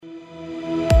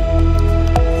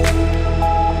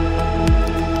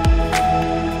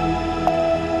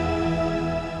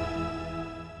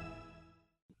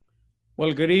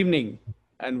Well, good evening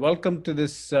and welcome to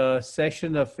this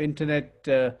session of Internet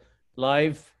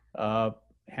Live,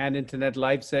 Hand Internet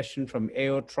Live session from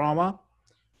AO Trauma.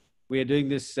 We are doing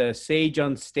this Sage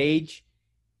on Stage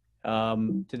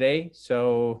today.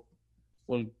 So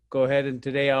we'll go ahead, and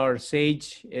today our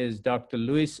Sage is Dr.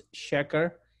 Louis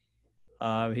Schecker.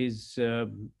 He's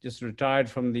just retired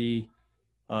from the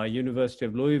University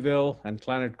of Louisville and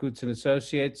Kleinert and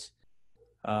Associates.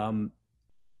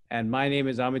 And my name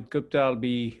is Amit Gupta. I'll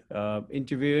be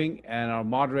interviewing, and our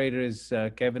moderator is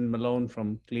Kevin Malone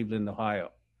from Cleveland,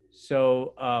 Ohio.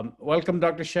 So welcome,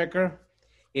 Dr. Schecker.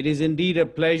 It is indeed a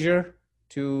pleasure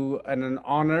and an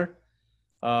honor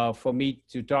for me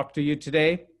to talk to you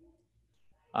today.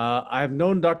 I've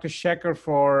known Dr. Schecker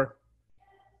for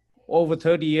over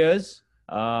 30 years.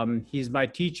 He's my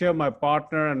teacher, my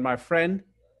partner, and my friend.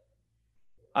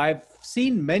 I've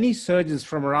seen many surgeons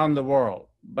from around the world,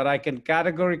 but I can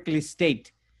categorically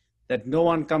state that no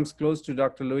one comes close to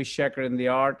Dr. Louis Schecker in the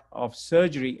art of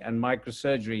surgery and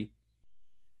microsurgery.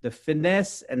 The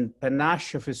finesse and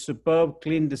panache of his superb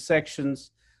clean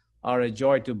dissections are a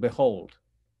joy to behold.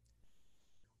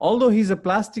 Although he's a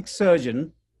plastic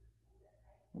surgeon,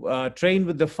 trained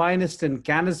with the finest in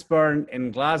Canisburn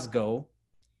in Glasgow,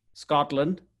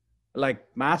 Scotland, like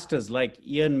masters like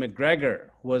Ian McGregor,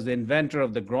 who was the inventor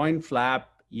of the groin flap,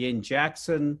 Ian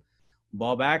Jackson,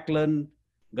 Bob Ackland,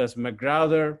 Gus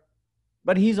McGrowther,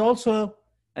 but he's also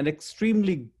an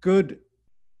extremely good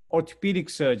orthopedic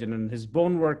surgeon, and his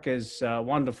bone work is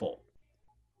wonderful.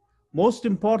 Most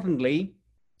importantly,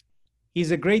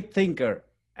 he's a great thinker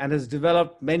and has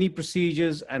developed many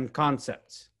procedures and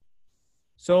concepts.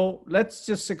 So let's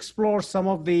just explore some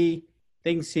of the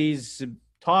things he's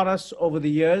taught us over the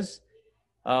years.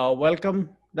 Welcome,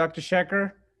 Dr.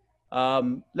 Schecker.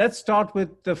 Let's start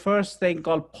with the first thing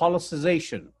called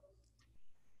policization.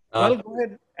 Well, go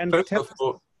ahead and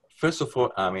first of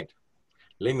all, Amit,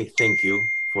 let me thank you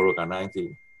for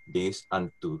organizing this,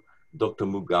 and to Dr.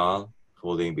 Mughal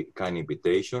for the kind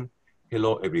invitation.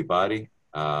 Hello, everybody.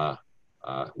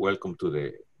 Welcome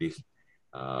to this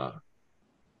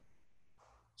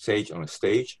Sage on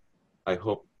Stage. I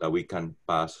hope that we can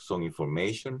pass some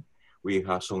information. We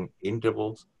have some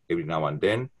intervals every now and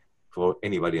then for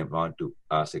anybody who wants to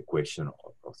ask a question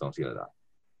or something like that.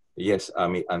 Yes,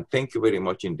 and thank you very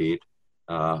much indeed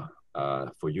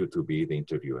for you to be the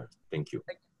interviewer. Thank you.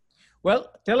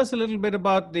 Well, tell us a little bit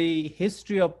about the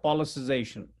history of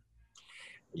policization.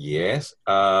 Yes.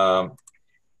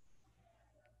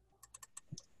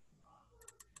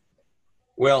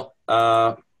 Well,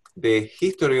 the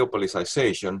history of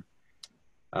policization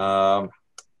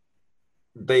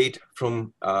date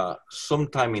from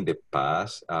sometime in the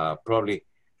past, probably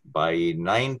by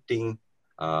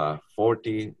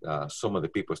 1940, some of the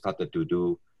people started to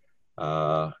do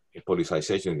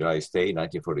policization in the United States,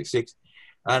 1946.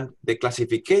 And the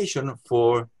classification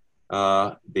for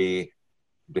the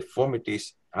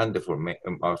deformities and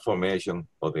formation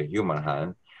of the human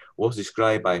hand was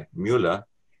described by Mueller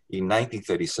in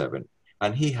 1937.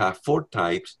 And he had 4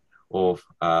 types of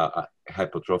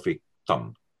hypertrophic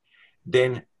thumb.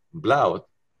 Then Blount,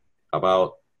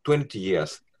 about 30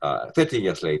 years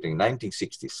later, in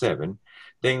 1967,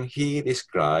 then he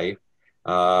described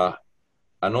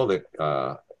another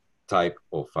type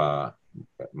of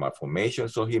malformation.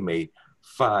 So he made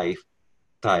 5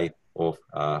 types of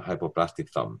hypoplastic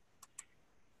thumb.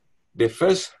 The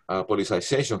first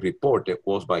policization reported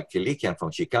was by Kelikian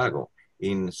from Chicago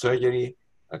in surgery,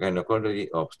 gynecology,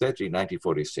 obstetrics,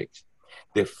 1946.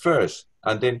 The first,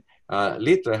 and then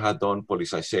Litter had done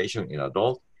policization in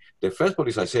adult. The first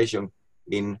policization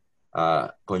in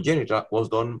congenital was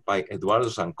done by Eduardo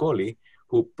Zancoli,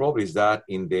 who published that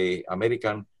in the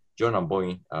American Journal of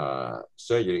Bone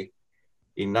Surgery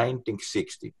in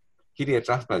 1960. He did a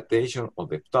transplantation of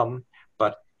the thumb,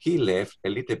 but he left a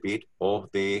little bit of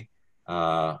the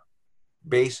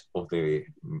base of the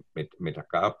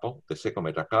metacarpal, the second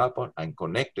metacarpal, and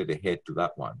connected the head to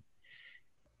that one.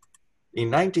 In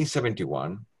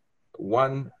 1971,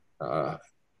 one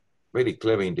very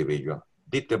clever individual,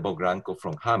 Dieter Bogranko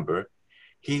from Hamburg,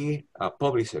 he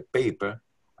published a paper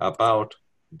about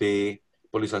the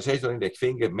policization in the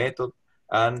finger method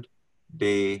and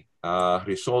the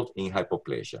result in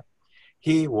hypoplasia.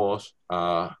 He was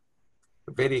a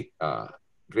very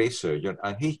great surgeon,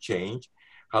 and he changed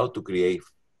how to create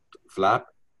flap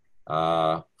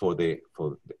for the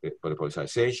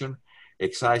policization,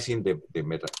 excising the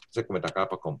second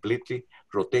metacarpal completely,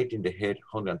 rotating the head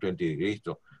 120 degrees,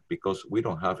 because we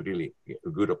don't have really a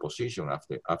good opposition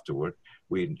afterward.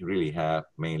 We really have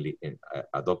mainly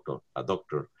a doctor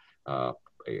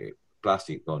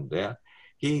plastic on there.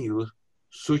 He used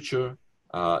suture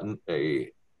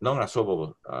a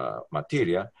non-absorbable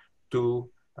material to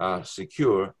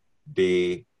secure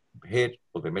the head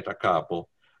of the metacarpal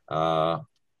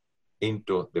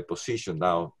into the position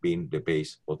now being the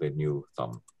base of the new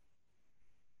thumb.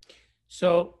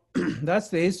 So that's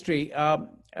the history.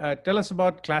 Tell us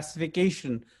about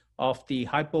classification of the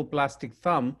hypoplastic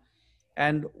thumb,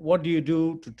 and what do you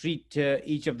do to treat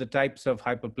each of the types of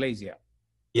hyperplasia?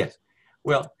 Yes.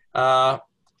 Well,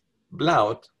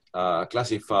 Blount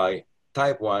classify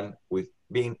type 1 with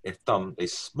being a thumb that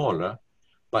is smaller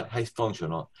but high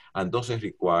functional and doesn't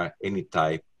require any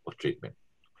type of treatment.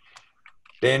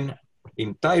 Then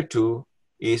in type 2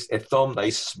 is a thumb that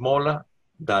is smaller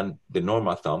than the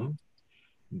normal thumb.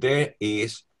 There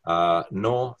is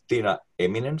no thinner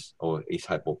eminence or is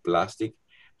hypoplastic.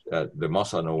 The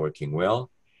muscles are not working well.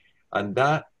 And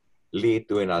that leads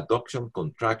to an adduction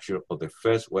contracture of the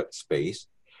first wet space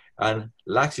and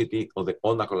laxity of the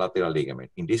ulnar collateral ligament.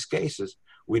 In these cases,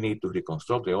 we need to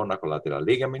reconstruct the ulnar collateral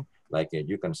ligament, like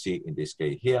you can see in this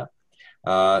case here,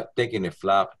 taking a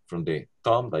flap from the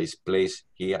thumb that is placed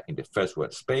here in the first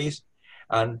wet space,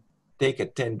 and take a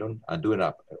tendon and do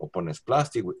an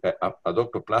opponentsplasty,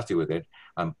 adductoplasty with it,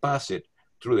 and pass it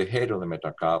through the head of the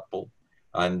metacarpal,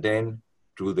 and then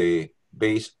through the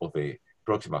base of the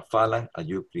proximal phalanx, and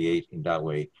you create in that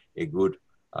way a good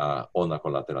ulnar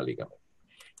collateral ligament.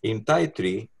 In type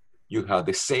 3, you have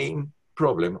the same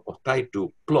problem of type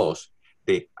 2 plus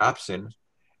the absence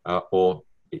or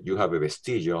you have a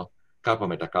vestigial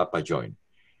carpometacarpal joint.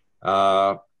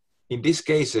 In these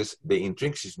cases, the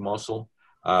intrinsic muscle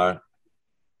are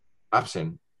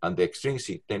absent and the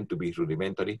extrinsic tend to be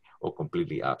rudimentary or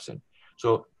completely absent.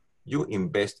 So you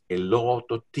invest a lot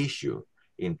of tissue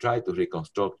in trying to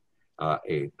reconstruct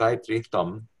a type 3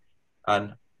 thumb,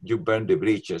 and you burn the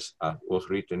bridges, was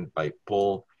written by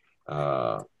Paul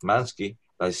Mansky,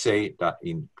 that say that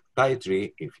in type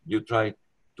 3, if you try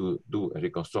to do a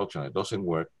reconstruction and it doesn't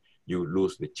work, you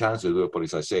lose the chance to do a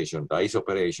polycization. That is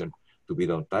operation to be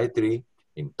done type 3.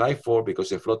 In type 4,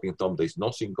 because a floating thumb, there is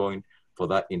nothing going for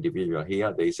that individual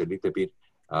here. There is a little bit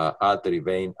artery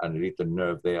vein and a little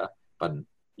nerve there, but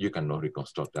you cannot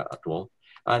reconstruct that at all.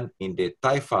 And in the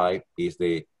type 5 is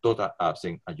the total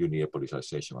absence, and you need a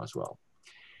polycization as well.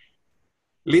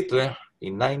 Littler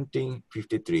in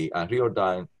 1953 and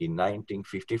Riordan in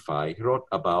 1955 wrote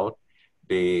about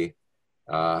the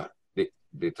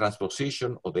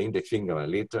transposition of the index finger by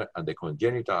Littler and the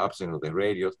congenital absence of the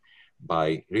radius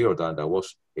by Riordan, that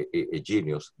was a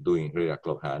genius doing radial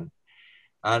club hand.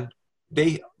 And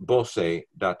they both say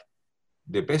that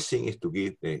the best thing is to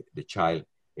give the child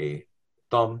a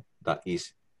thumb that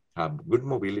have good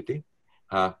mobility,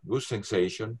 have good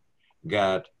sensation,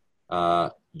 get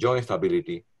joint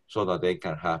stability, so that they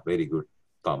can have very good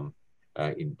thumb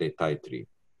in the type 3.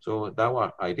 So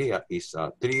our idea is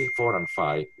 3, 4, and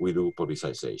 5, we do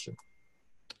polycization.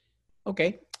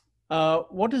 Okay.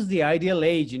 What is the ideal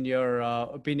age, in your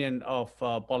opinion, of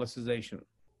polycization?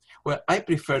 Well, I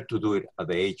prefer to do it at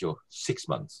the age of 6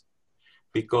 months,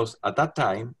 because at that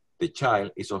time, the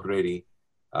child is already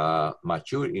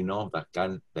mature enough that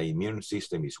the immune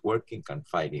system is working, can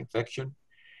fight infection,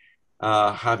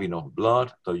 have enough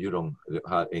blood so you don't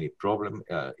have any problem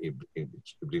in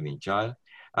bleeding child,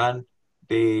 and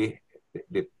the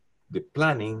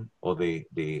planning or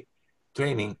the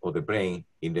training of the brain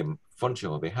in the function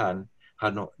of the hand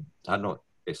had not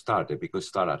started, because it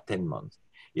started at 10 months.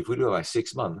 If we do it by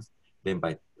 6 months, then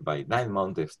by 9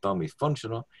 months, the thumb is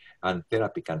functional, and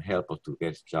therapy can help us to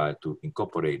get the child to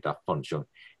incorporate that function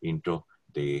into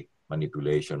the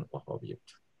manipulation of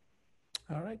objects.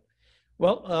 All right.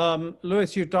 Well,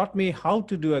 Louis, you taught me how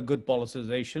to do a good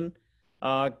polycization.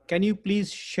 Can you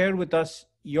please share with us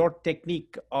your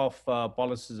technique of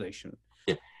polycization?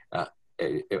 Yeah.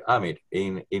 Amit,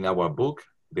 in our book,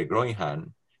 The Growing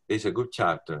Hand, there's a good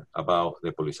chapter about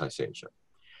the polycization.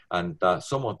 And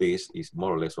some of this is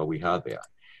more or less what we have there.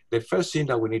 The first thing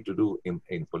that we need to do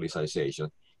in polycization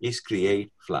is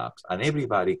create flaps. And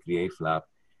everybody create flaps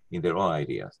in their own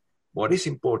ideas. What is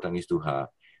important is to have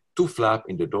 2 flaps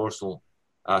in the dorsal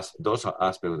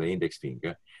aspect of the index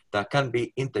finger that can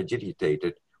be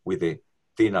interdigitated with a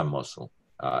thinner muscle,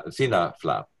 thinner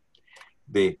flap.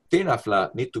 The thinner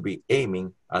flap need to be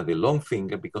aiming at the long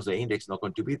finger because the index is not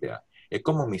going to be there. A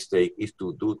common mistake is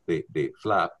to do the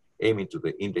flap aiming to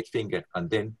the index finger, and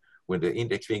then when the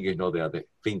index finger is not there, the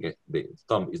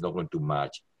thumb is not going to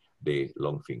match the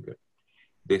long finger.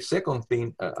 The second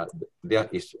thing there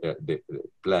is the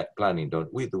planning done.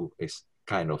 We do is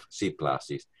kind of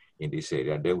C-plastics in this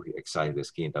area, and then we excite the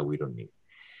skin that we don't need.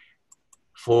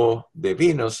 For the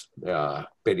venous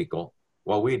pedicle,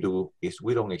 what we do is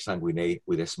we don't exsanguinate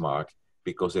with a smart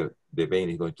because the vein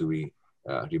is going to be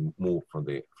removed from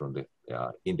the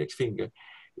index finger.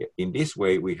 In this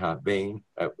way, we have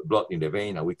blood in the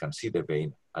vein, and we can see the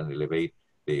vein and elevate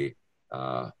the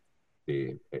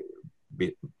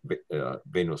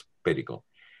venous pedicle.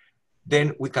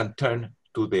 Then we can turn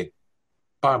to the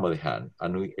palm of the hand,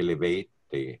 and we elevate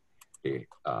the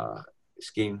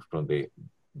skin from the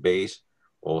base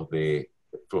of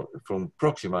from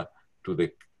proximal to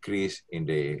the crease in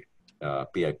the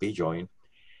PIP joint.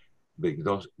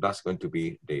 That's going to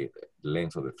be the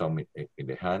length of the thumb in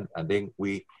the hand. And then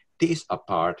we tease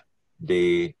apart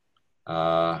the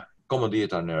common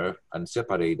digital nerve and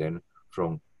separate them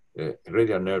from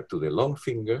radial nerve to the long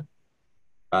finger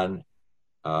and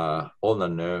ulnar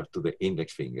nerve to the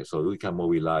index finger. So we can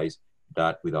mobilize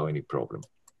that without any problem.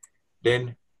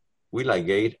 Then we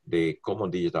ligate the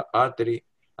common digital artery,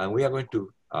 and we are going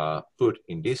to put,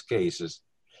 in these cases,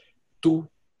 2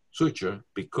 sutures,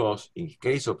 because in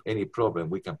case of any problem,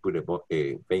 we can put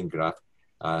a vein graft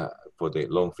for the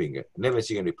long finger. Never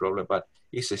see any problem, but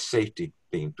it's a safety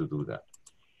thing to do that.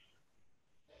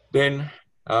 Then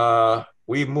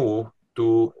we move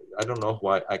to, I don't know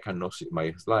why I cannot see,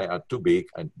 my slides are too big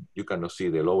and you cannot see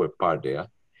the lower part there,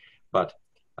 but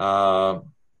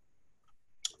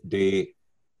the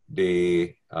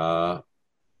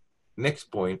next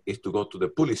point is to go to the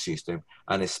pulley system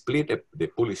and split the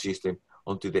pulley system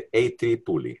onto the A3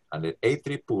 pulley. And the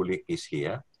A3 pulley is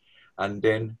here. And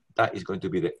then that is going to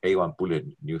be the A1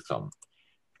 pulley, new thumb.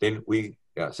 Then we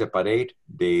separate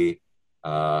the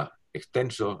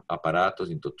extensor apparatus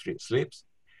into 3 slips.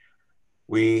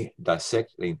 We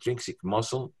dissect the intrinsic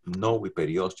muscle, not with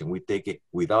periosteum. We take it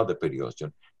without the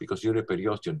periosteum, because during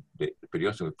periosteum, the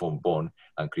periosteum will form bone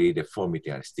and create deformity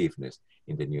and stiffness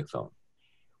in the new thumb.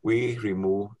 We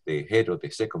remove the head of the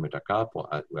second metacarpal,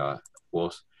 as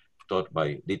was taught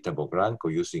by Dita Bogranco,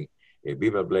 using a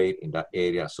beaver blade in that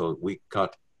area. So we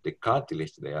cut the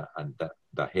cartilage there, and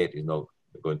the head is not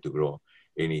going to grow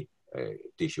any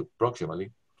tissue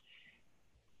proximally.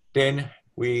 Then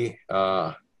we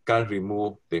can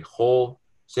remove the whole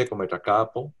second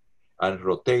metacarpal and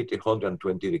rotate it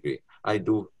 120 degrees. I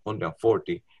do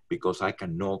 140 because I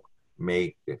cannot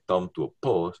make the thumb to a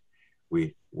post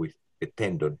with a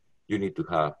tendon. You need to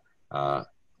have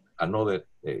another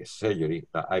surgery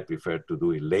that I prefer to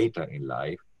do it later in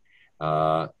life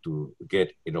to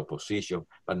get in opposition,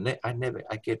 but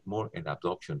I get more in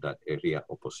abduction than area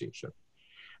opposition.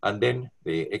 And then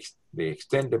the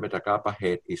extended metacarpal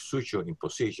head is sutured in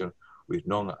position with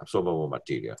non-absorbable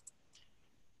material.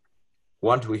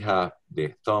 Once we have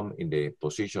the thumb in the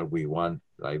position we want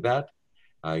like that,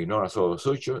 non-absorbable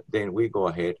suture, then we go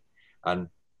ahead and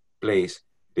place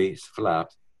these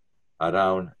flaps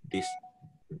around this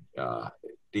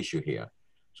tissue here.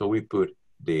 So we put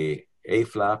the A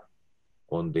flap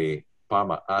on the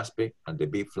palmar aspect and the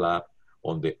B flap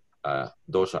on the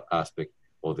dorsal aspect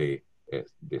of the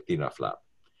thinner flap.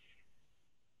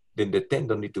 Then the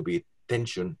tendon need to be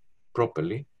tensioned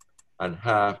properly and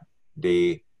have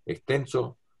the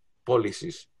extensor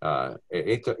pollicis,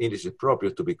 indicis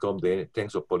proprius to become the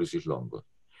extensor pollicis longus.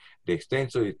 The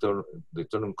extensor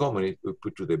sternum communis we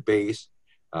put to the base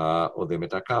of the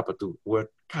metacarpal to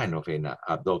work kind of an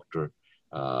abductor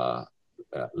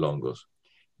longus.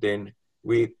 Then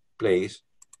we place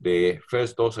the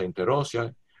first dorsal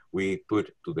interosseous, we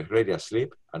put to the radial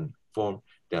slip and form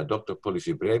the adductor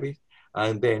pollicis brevis,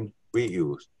 and then we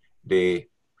use the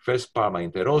first palmar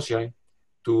interosseous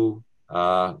to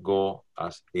go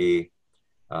as a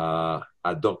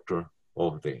adductor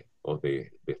of the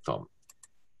thumb.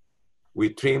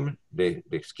 We trim the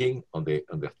skin on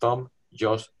the thumb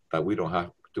just that we don't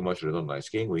have too much redundant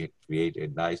skin. We create a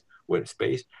nice wet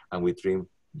space, and we trim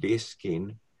this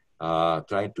skin,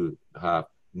 trying to have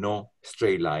no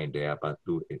straight line there, but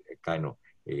do a kind of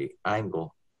a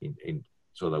angle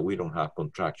so that we don't have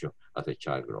contraction as the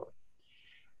child grows.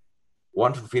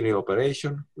 Once we finish the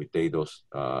operation, we take those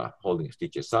holding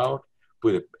stitches out,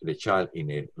 put the child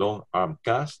in a long arm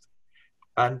cast,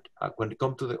 and when they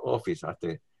come to the office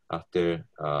after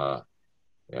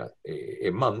a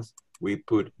month, we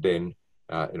put then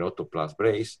an orthoplast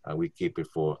brace, and we keep it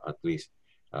for at least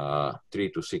 3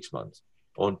 to 6 months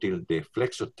until the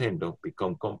flexor tendon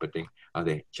become competent. As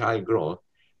the child grows,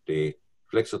 the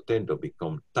flexor tendon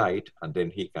become tight, and then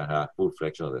he can have full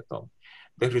flexion of the thumb.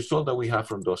 The result that we have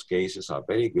from those cases are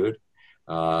very good.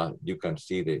 You can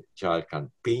see the child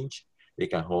can pinch, they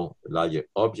can hold larger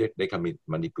object, they can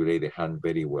manipulate the hand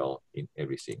very well in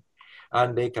everything.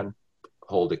 And they can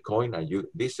hold the coin, and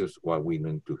this is what we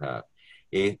need to have.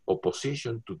 In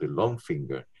opposition to the long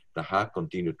finger, that have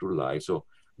continued through life. So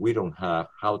we don't have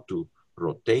how to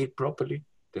rotate properly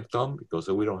the thumb because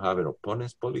we don't have an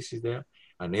opponent's policy there.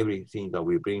 And everything that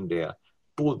we bring there,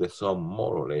 pull the thumb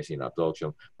more or less in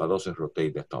abduction, but doesn't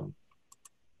rotate the thumb.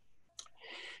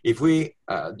 If we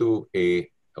do a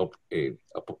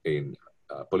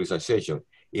policization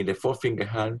in the four-finger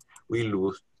hand, we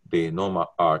lose the normal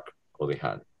arc of the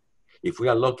hand. If we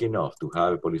are lucky enough to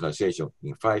have a policization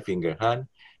in five-finger hand,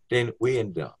 then we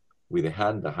end up with a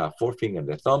hand that has four fingers and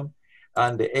the thumb,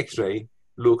 and the X-ray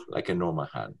looks like a normal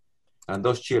hand. And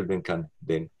those children can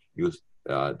then use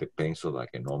the pencil like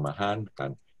a normal hand,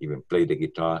 can even play the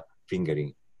guitar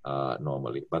fingering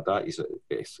normally. But that is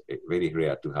very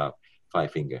rare to have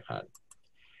five-finger hand.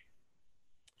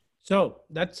 So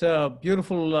that's a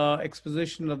beautiful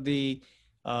exposition of the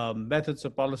methods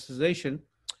of policization.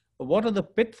 What are the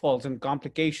pitfalls and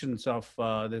complications of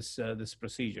this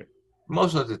procedure?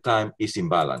 Most of the time it's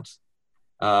imbalance.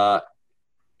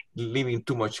 Leaving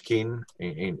too much skin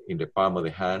in the palm of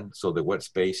the hand, so the wet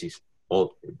space is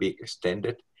all big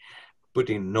extended,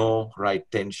 putting no right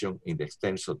tension in the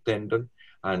extensor tendon,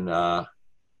 and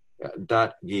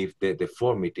that gives the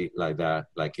deformity like that,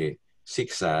 like a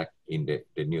zigzag in the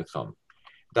new thumb.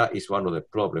 That is one of the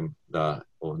problems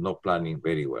of not planning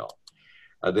very well.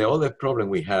 The other problem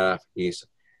we have is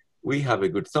we have a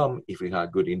good thumb if we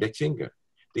have good index finger.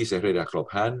 This is a radial club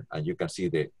hand, and you can see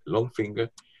the long finger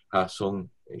has some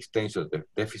extension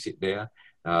deficit there.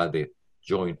 The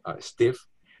joint are stiff,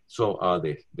 so are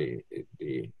the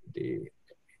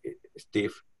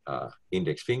stiff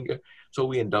index finger. So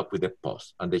we end up with a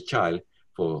pus, and the child,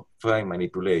 for fine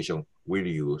manipulation, will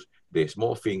use the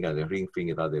small finger and the ring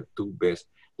finger, that are the two best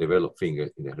developed fingers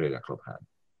in the radial club hand.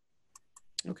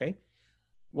 Okay.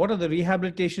 What are the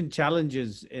rehabilitation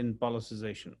challenges in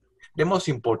policization? The most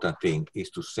important thing is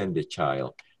to send the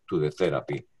child to the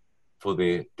therapy, for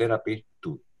the therapy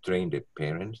to train the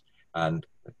parents, and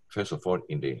first of all,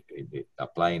 in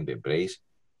applying the brace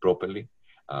properly.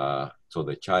 So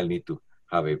the child need to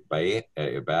have a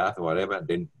bath or whatever, and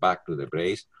then back to the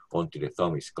brace until the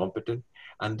thumb is competent.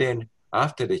 And then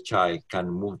after the child can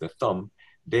move the thumb,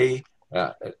 they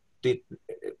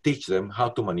teach them how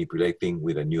to manipulate things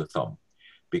with a new thumb.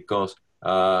 Because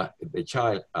the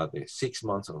child at the 6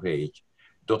 months of age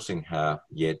doesn't have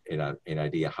yet an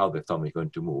idea how the thumb is going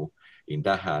to move in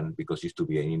that hand, because it used to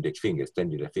be an index finger,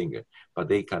 extending the finger, but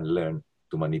they can learn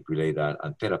to manipulate that,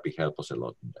 and therapy helps us a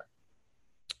lot in that.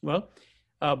 Well,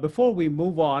 before we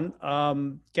move on,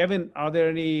 Kevin, are there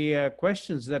any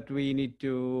questions that we need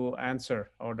to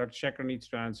answer, or Dr. Schecker needs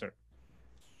to answer?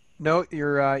 No,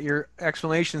 your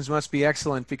explanations must be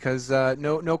excellent, because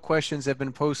no questions have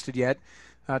been posted yet.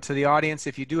 To the audience,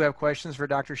 if you do have questions for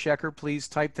Dr. Schecker, please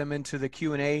type them into the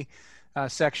Q&A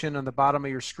section on the bottom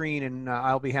of your screen, and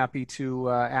I'll be happy to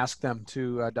ask them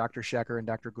to Dr. Schecker and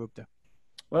Dr. Gupta.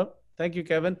 Well, thank you,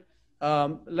 Kevin.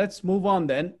 Let's move on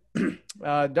then.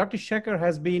 Dr. Schecker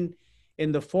has been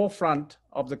in the forefront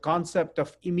of the concept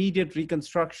of immediate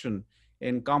reconstruction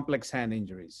in complex hand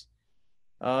injuries.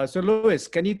 So Louis,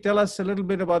 can you tell us a little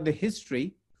bit about the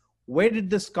history? Where did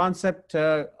this concept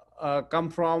come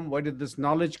from? Where did this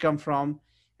knowledge come from?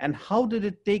 And how did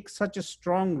it take such a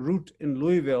strong root in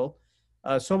Louisville,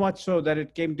 so much so that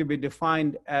it came to be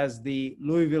defined as the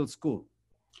Louisville School?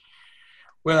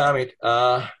 Well, I mean,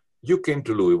 you came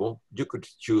to Louisville. You could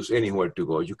choose anywhere to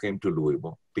go. You came to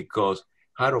Louisville because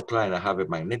Harold Kleinert had a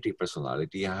magnetic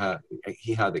personality.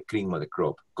 He had the cream of the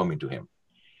crop coming to him.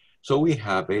 So we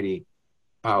have a very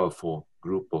powerful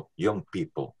group of young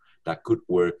people that could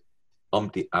work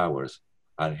umpty hours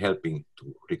and helping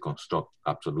to reconstruct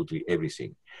absolutely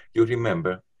everything. You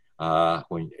remember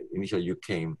when initially you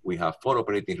came, we have 4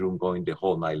 operating rooms going the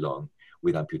whole night long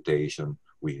with amputation,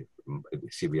 with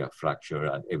severe fracture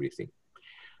and everything.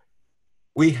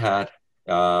 We had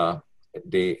the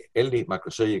early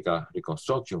microsurgical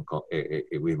reconstruction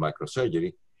with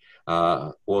microsurgery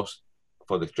was,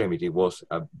 for the extremity, was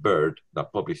a bird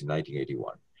that published in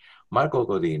 1981. Marco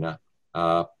Godina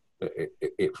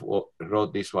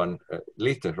wrote this one,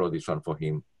 Lister wrote this one for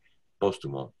him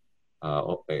posthumous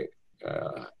after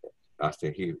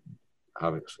he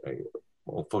had an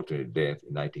unfortunate death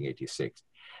in 1986.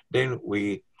 Then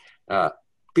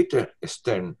Peter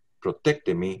Stern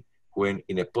protected me when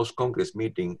in a post-Congress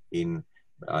meeting in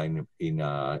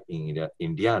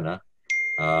Indiana,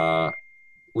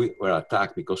 we were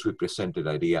attacked because we presented the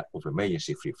idea of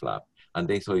emergency free flap, and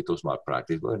they thought it was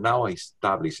malpractice. Well, now it's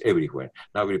established everywhere.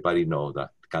 Now everybody knows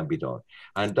that it can be done.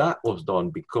 And that was done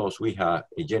because we had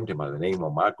a gentleman by the name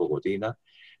of Marco Godina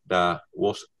that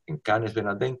was in Cannesville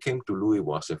and then came to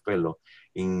Louisville as a fellow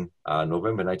in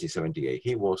November 1978.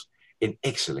 He was an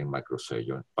excellent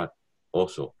microsurgeon, but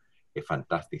also a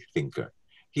fantastic thinker.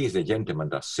 He is the gentleman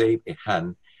that saved a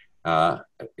hand,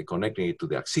 connecting it to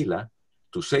the axilla,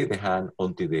 to save the hand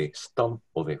until the stump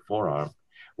of the forearm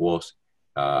was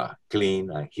clean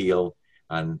and healed.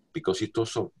 And because it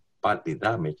was so badly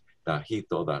damaged that he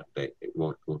thought that it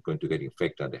was going to get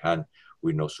infected and the hand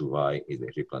will not survive in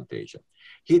the replantation.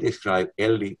 He described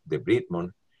early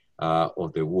debridement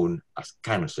of the wound as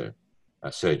cancer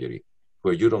surgery,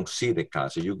 where you don't see the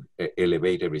cancer, you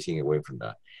elevate everything away from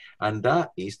that. And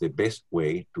that is the best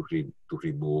way to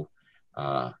remove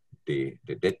the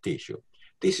dead tissue.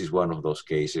 This is one of those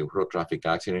cases, road traffic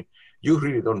accident. You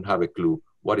really don't have a clue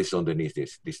what is underneath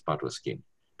this part of the skin,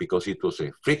 because it was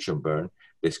a friction burn.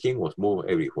 The skin was moved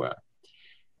everywhere.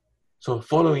 So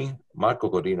following Marco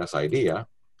Corina's idea,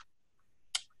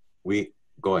 we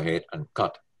go ahead and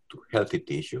cut to healthy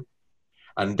tissue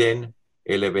and then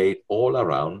elevate all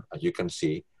around. As you can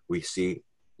see, we see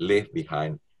left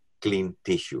behind clean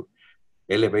tissue.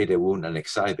 Elevate the wound and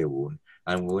excite the wound.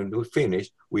 And when we finish,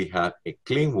 we have a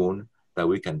clean wound that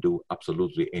we can do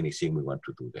absolutely anything we want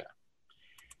to do there.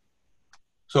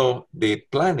 So the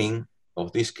planning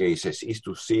of these cases is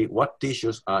to see what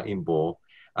tissues are involved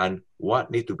and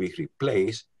what need to be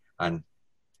replaced, and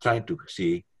trying to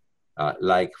see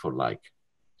like for like,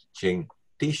 change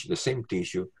tissue, the same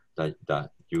tissue that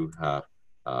you have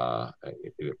a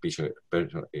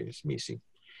person is missing.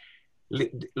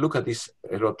 Look at this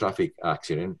road traffic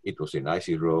accident. It was an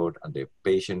icy road, and the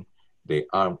patient, the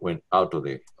arm went out of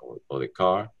the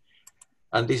car,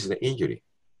 and this is the injury.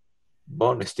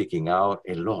 Bone sticking out,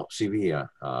 a lot severe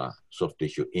soft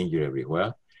tissue injury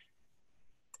everywhere.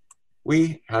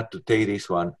 We had to take this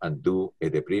one and do a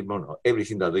debridement, or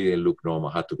everything that didn't look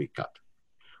normal had to be cut.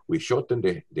 We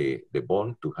shortened the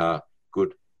bone to have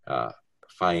good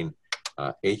fine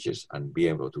edges and be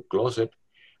able to close it.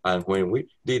 And when we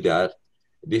did that,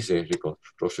 this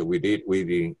reconstruction we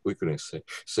couldn't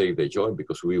save the joint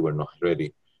because we were not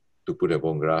ready to put a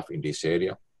bone graft in this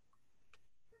area.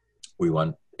 We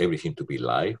want everything to be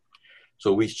live.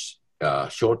 So we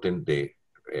shortened the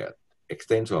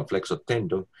extensor and flexor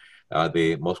tendon,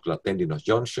 the muscular tendinous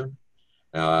junction,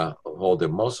 all the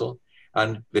muscle.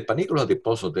 And the pannicular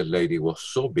deposit of the lady was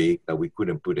so big that we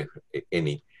couldn't put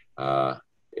any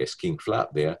skin flap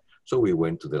there. So we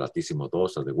went to the latissimus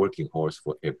dorsal, the working horse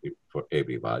for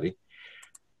everybody.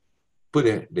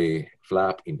 Put the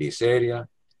flap in this area.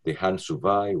 The hand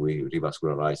survived. We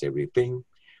revascularized everything.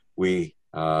 We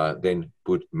then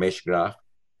put mesh graft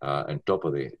on top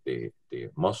of the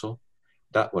muscle.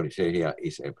 That what you say here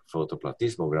is a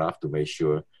photoplastismal graft to make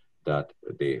sure that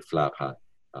the flap had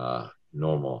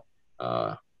normal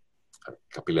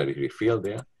capillary refill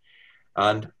there.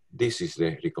 And this is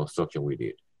the reconstruction we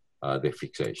did, the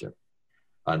fixation.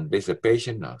 And there's a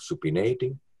patient now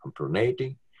supinating and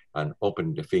pronating and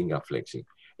opening the finger and flexing.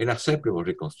 An acceptable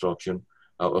reconstruction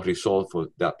of result for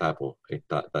that type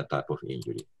of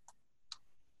injury.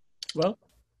 Well,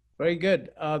 very good.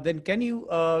 Then can you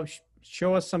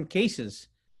show us some cases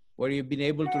where you've been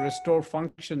able to restore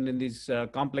function in these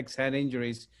complex hand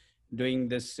injuries, doing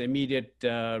this immediate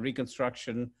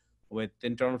reconstruction with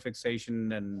internal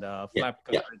fixation and flap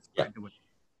coverage?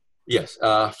 Yes.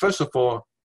 First of all,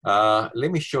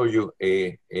 let me show you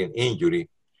an injury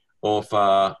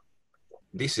of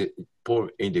this poor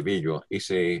individual.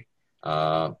 Is a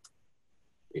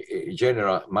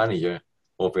general manager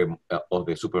of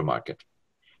the supermarket.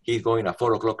 He's going at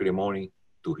 4 o'clock in the morning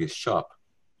to his shop,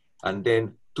 and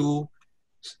then two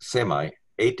semi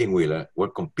 18-wheeler were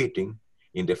competing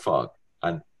in the fog,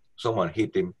 and someone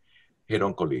hit him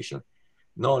head-on collision.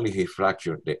 Not only he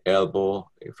fractured the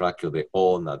elbow, he fractured the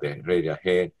ulnar, the radial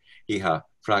head, he had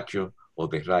fracture of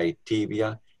the right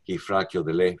tibia, he fractured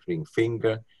the left ring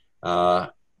finger, a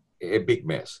big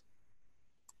mess.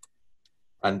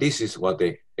 And this is what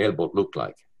the elbow looked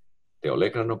like. The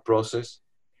olecranon process,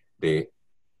 the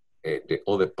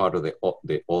other part of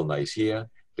the ulnar is here,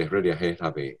 the radial head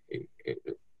have a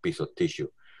piece of tissue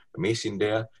missing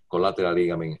there, collateral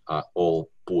ligaments are all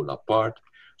pulled apart.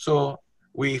 So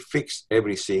we fixed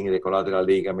everything, the collateral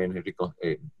ligament,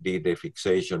 did the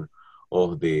fixation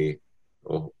of the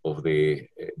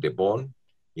bone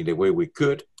in the way we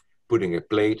could, putting a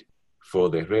plate for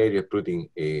the radius, putting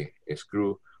a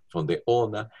screw from the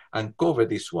ulnar, and cover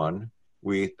this one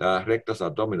with rectus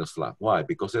abdominis flap. Why?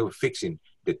 Because they were fixing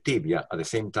the tibia at the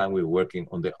same time we were working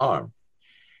on the arm.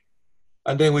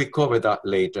 And then we covered that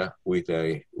later with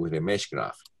a mesh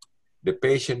graft. The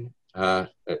patient,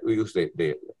 we used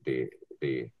the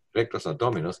rectus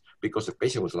abdominis because the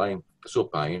patient was lying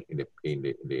supine in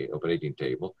the operating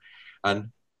table,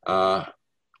 and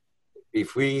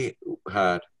if we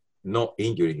had no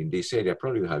injury in this area,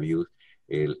 probably we have used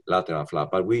a lateral flap,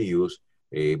 but we use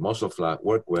a muscle flap,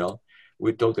 work well.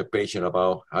 We talk the patient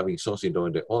about having something done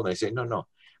in the ulnar. I say, no,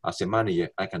 as a manager,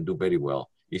 I can do very well.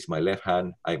 It's my left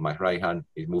hand, my right hand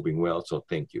is moving well, so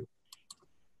thank you.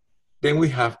 Then we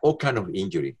have all kind of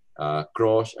injury,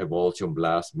 crush, avulsion,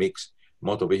 blast, mixed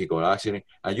motor vehicle accident.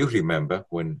 And you remember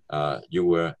when you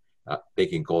were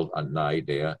taking call at night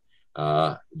there,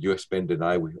 you spend the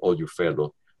night with all your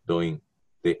fellows doing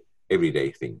the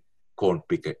everyday thing, corn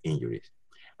picker injuries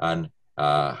and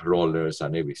rollers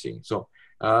and everything. So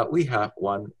we have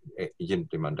one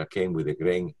gentleman that came with a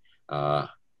grain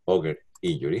auger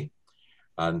injury.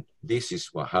 And this is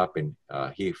what happened.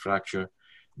 He fractured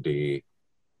the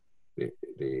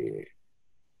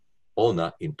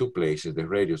ulna in two places, the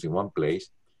radius in one place.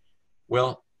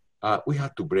 Well, we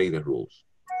had to break the rules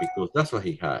because that's what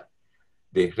he had.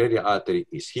 The radial artery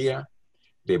is here.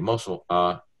 The muscles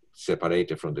are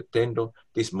separated from the tendon.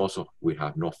 This muscle, we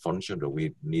have no function, so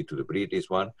we need to debride this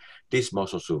one. This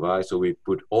muscle survives, so we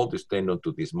put all this tendon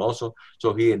to this muscle.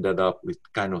 So he ended up with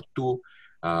kind of two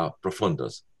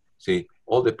profundus. See,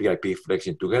 all the PIP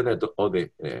flexing together, all the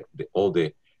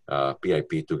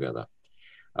PIP together.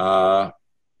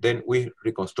 Then we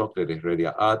reconstructed the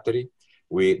radial artery.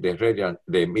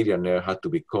 The medial nerve had to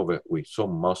be covered with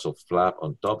some muscle flap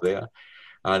on top there.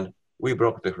 And we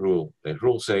broke the rule. The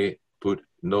rule say put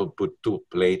two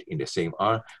plates in the same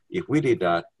arm. If we did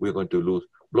that, we're going to lose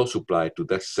blood supply to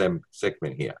that same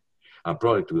segment here, and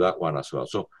probably to that one as well.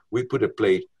 So we put a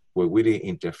plate where we didn't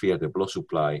interfere the blood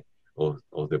supply of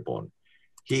the bone.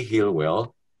 He healed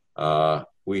well.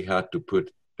 We had to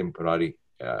put temporary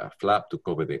flap to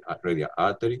cover the radial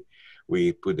artery.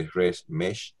 We put the rest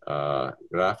mesh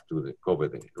graft to cover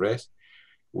the rest.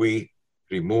 We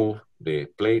removed the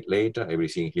plate later,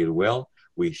 everything healed well.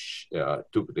 We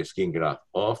took the skin graft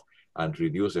off and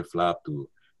reduced the flap to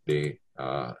the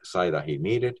side that he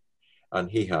needed. And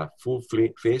he had full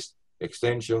fist,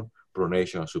 extension,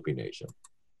 pronation, and supination.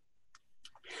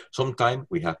 Sometimes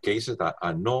we have cases that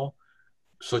are not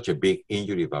such a big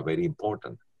injury, but very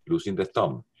important. Losing the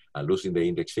thumb and losing the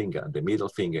index finger and the middle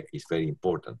finger is very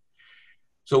important.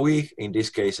 So we, in this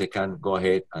case, I can go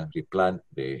ahead and replant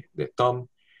the thumb.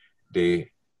 The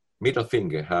middle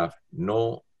finger have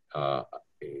no a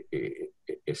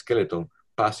skeleton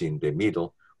passing the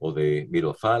middle of the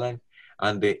middle phalanx,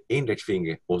 and the index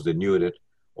finger was denuded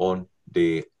on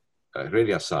the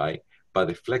radial side, but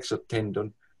the flexor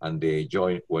tendon and the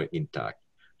joint were intact.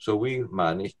 So we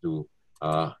managed to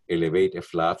elevate a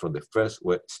flap from the first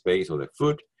wet space of the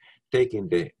foot, taking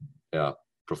the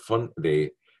peroneal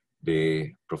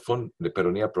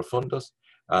profundus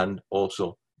and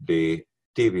also the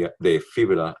tibia, the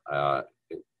fibula,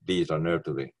 digital nerve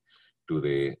to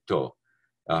the toe.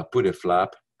 Put a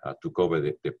flap to cover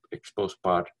the exposed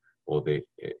part of the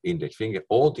index finger.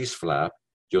 All this flap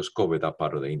just cover that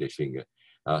part of the index finger.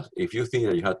 If you think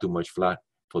that you have too much flap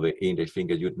for the index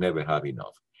finger, you'd never have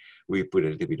enough. We put a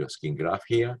little bit of skin graft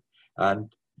here,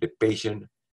 and the patient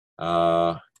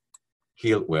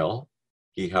healed well.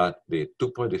 He had the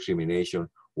 2-point discrimination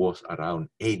was around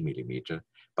 8 millimeters,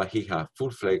 but he had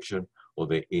full flexion of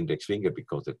the index finger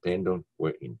because the tendon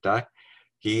were intact.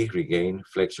 He regained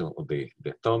flexion of the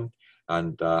thumb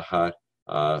and had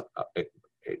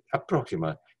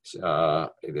approximately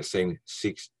the same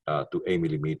 6 to 8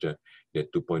 millimeter, the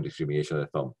 2-point discrimination of the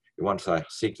thumb. One side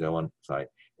 6 and one side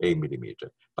 8 millimeter,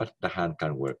 but the hand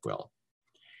can work well.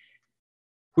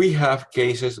 We have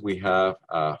cases, we have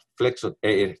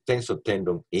tensor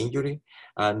tendon injury,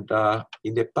 and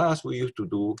in the past we used to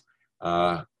do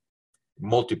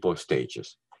multiple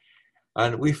stages.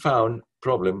 And we found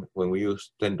problem when we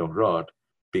used tendon rod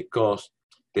because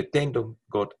the tendon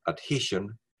got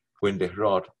adhesion when the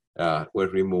rod were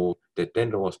removed, the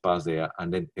tendon was passed there,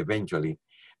 and then eventually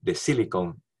the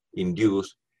silicone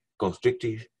induced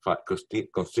constrictive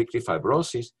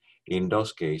fibrosis in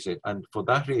those cases. And for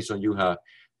that reason, you have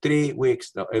 3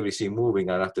 weeks of everything moving,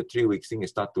 and after 3 weeks, things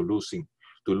start to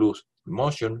lose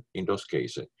motion in those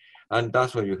cases. And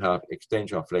that's when you have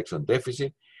extension and flexion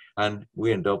deficit, and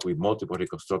we end up with multiple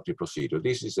reconstructive procedure.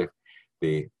 This is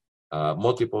the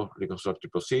multiple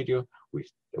reconstructive procedure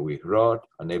with rod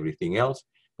and everything else,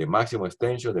 the maximum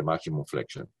extension, the maximum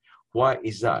flexion. Why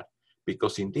is that?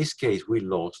 Because in this case, we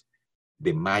lost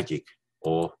the magic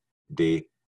of the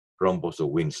rhombus of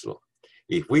Winslow.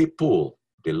 If we pull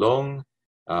the long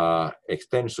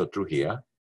extensor through here,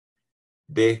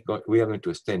 we are going to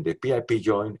extend the PIP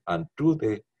joint, and through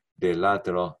the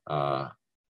lateral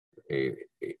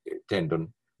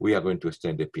tendon, we are going to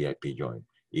extend the PIP joint.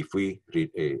 If we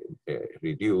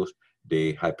reduce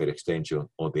the hyperextension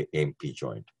of the MP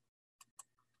joint.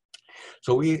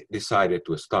 So we decided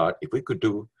to start, if we could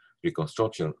do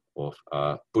reconstruction of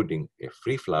putting a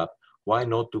free flap, why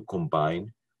not to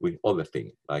combine with other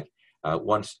things, like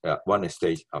one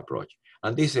stage approach.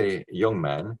 And this is a young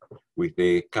man with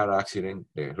the car accident,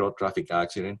 the road traffic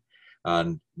accident,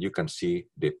 and you can see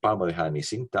the palm of the hand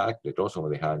is intact, the dorsum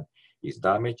of the hand is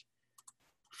damaged,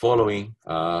 following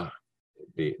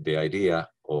the idea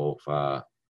of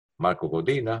Marco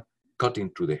Godina, cutting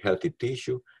through the healthy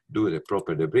tissue, do the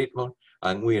proper debridement,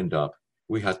 and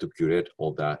we had to curate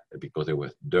all that because there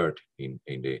was dirt in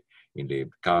the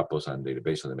carpals and the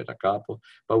base of the metacarpal,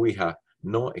 but we have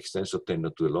no extensor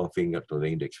tendon to the long finger to the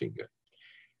index finger.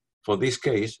 For this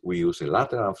case, we use a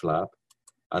lateral flap,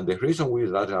 and the reason we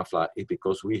use lateral flap is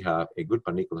because we have a good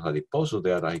panniculus adiposus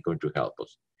there that is going to help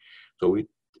us. So we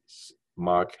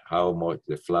mark how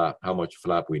much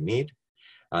flap we need,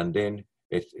 and then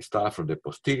it starts from the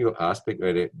posterior aspect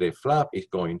where the flap is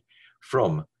going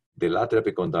from the lateral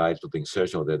epicondyle to the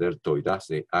insertion of the deltoid. That's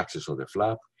the axis of the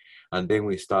flap. And then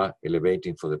we start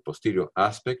elevating for the posterior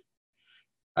aspect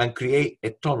and create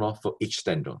a tunnel for each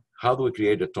tendon. How do we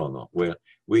create a tunnel? Well,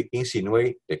 we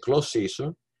insinuate a closed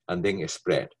scissor and then a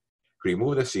spread.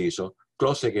 Remove the scissor,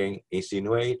 close again,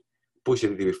 insinuate, push it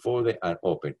a little bit further and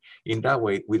open. In that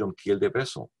way, we don't kill the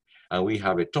vessel. And we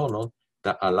have a tunnel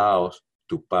that allows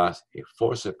to pass a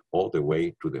forceps all the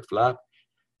way to the flap,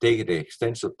 take the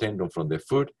extensor tendon from the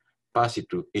foot, pass it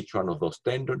to each one of those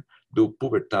tendons, do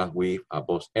pubertas with a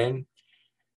both end,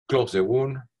 close the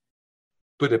wound,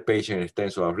 put the patient in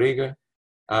extensor rigor,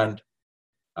 and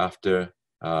after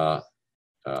 2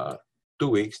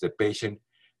 weeks, the patient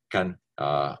can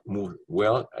move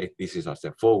well. This is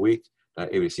after 4 weeks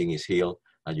that everything is healed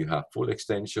and you have full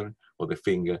extension of the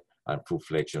finger and full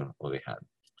flexion of the hand.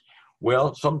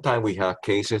 Well, sometimes we have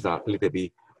cases that are a little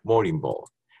bit more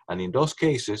involved. And in those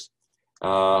cases,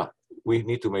 we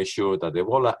need to make sure that the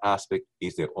volar aspect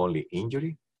is the only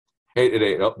injury.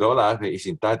 The volar aspect is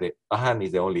intact, the hand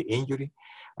is the only injury,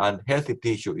 and healthy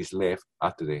tissue is left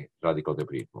after the radical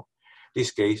debridement. In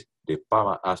this case, the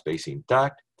palmar aspect is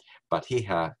intact, but he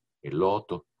had a lot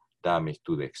of damage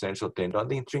to the extensor tendon and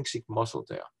the intrinsic muscle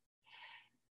there.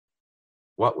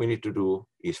 What we need to do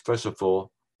is, first of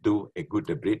all, do a good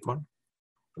debridement.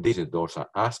 This is the dorsal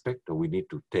aspect, so we need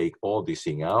to take all this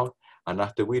thing out, and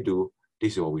after we do,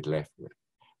 this is what we're left with.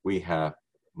 We have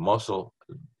muscle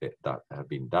that have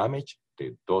been damaged,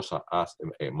 the dorsal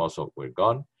muscle were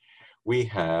gone. We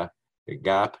have a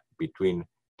gap between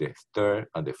the third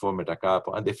and the fourth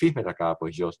metacarpal, and the fifth metacarpal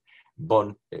is just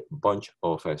bone, a bunch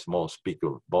of a small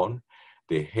spicule bone.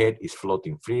 The head is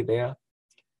floating free there.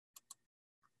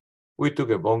 We took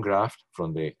a bone graft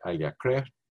from the iliac crest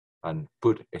and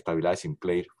put a stabilizing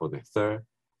plate for the third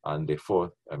and the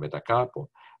fourth metacarpal.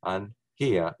 And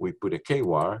here we put a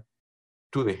K-wire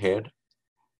to the head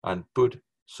and put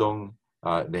some,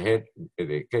 the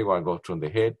K-wire goes from the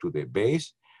head to the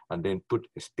base, and then put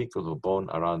a spicule of bone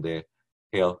around the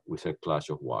head with a clutch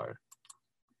of wire.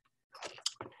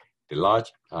 The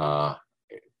large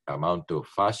amount of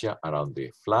fascia around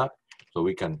the flap, so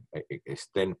we can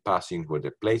extend passing where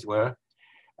the plates were,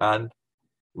 and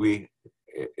we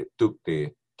took the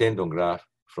tendon graft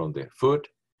from the foot,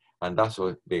 and that's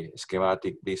what the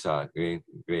schematic. These are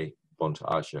great Bones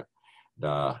Archer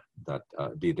that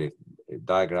did a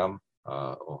diagram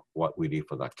of what we did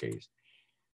for that case.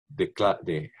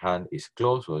 The hand is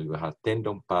closed, so you have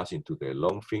tendon passing to the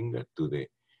long finger, to the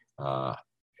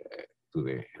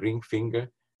ring finger,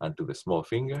 and to the small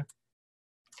finger.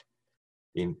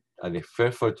 At the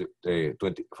first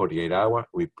 48 hours,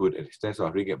 we put an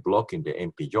extensor rigor blocking the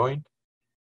MP joint.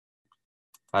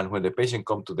 And when the patient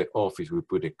comes to the office, we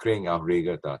put a crane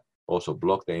outrigger that also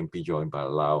block the MP joint but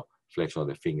allow flexion of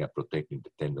the finger, protecting the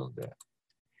tendon there.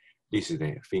 This is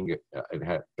the finger,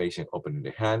 patient opening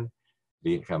the hand.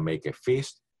 They can make a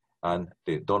fist, and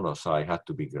the donor side had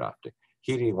to be grafted.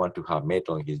 He didn't want to have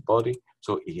metal in his body,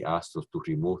 so he asked us to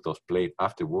remove those plates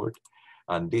afterward.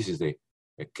 And this is a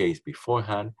case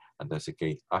beforehand, and that's a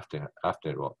case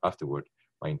afterward,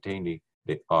 maintaining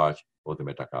the arch of the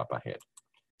metacarpal head.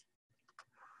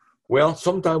 Well,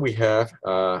 sometimes we have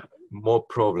more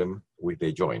problem with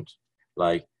the joints.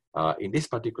 Like in this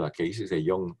particular case, it's a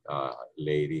young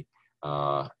lady,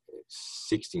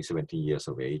 16, 17 years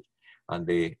of age, and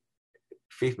the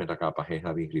fifth metacarpal head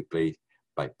has been replaced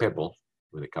by pebbles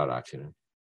with a car accident.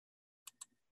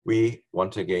 We,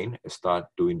 once again, start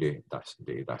doing the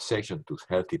dissection to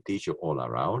healthy tissue all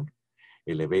around,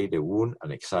 elevate the wound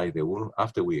and excise the wound.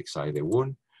 After we excise the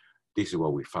wound, this is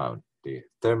what we found. The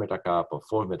third metacarpal,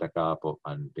 fourth metacarpal,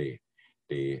 and the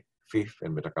fifth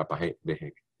and metacarpal head,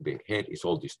 the head is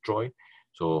all destroyed,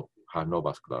 so have no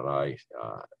vascularized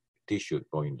tissue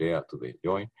going there to the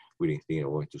joint. We didn't think it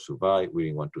was going to survive. We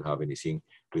didn't want to have anything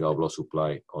without blood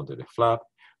supply under the flap.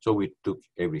 So we took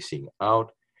everything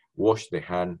out, washed the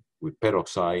hand with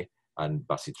peroxide and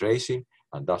bacitracin,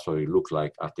 and that's what it looks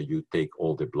like after you take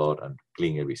all the blood and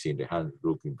clean everything. The hand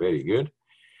looking very good.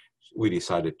 We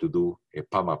decided to do a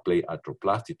palmar plate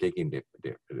arthroplasty, taking the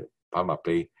palmar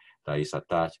plate that is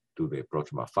attached to the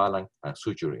proximal phalanx and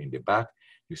suture in the back.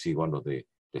 You see one of the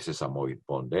sesamoid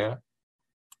bone there.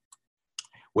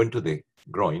 Went to the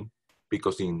groin,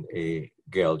 because in a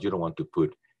girl, you don't want to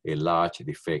put a large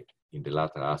defect in the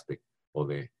lateral aspect of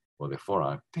the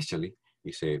forearm. Especially,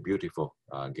 it's a beautiful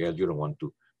girl, you don't want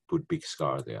to put big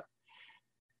scar there.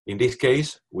 In this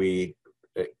case, we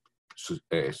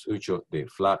suture the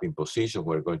flap in position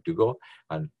where we're going to go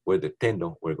and where the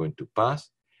tendon we're going to pass.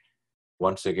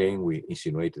 Once again, we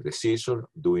insinuated the scissor,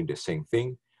 doing the same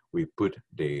thing. We took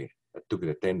the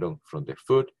tendon from the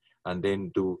foot and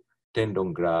then do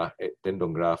tendon graft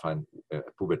and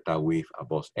pubertal width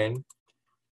above end.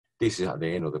 This is at the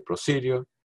end of the procedure.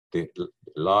 The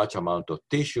large amount of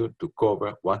tissue to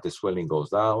cover. Once the swelling goes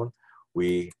down,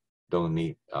 we don't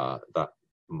need that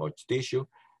much tissue.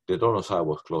 The donor side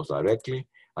was closed directly,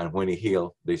 and when it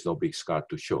healed, there's no big scar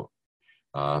to show,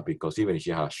 because even if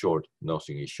you have short,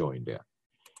 nothing is showing there.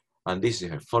 And this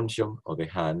is a function of the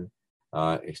hand,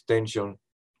 extension,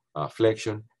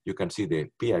 flexion. You can see the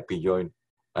PIP joint,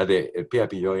 the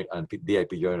PIP joint and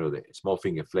DIP joint of the small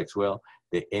finger flex well.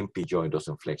 The MP joint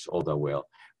doesn't flex all that well,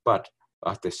 but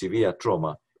after severe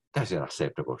trauma, that's an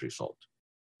acceptable result.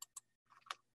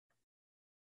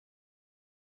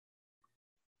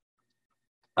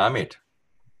 Amit,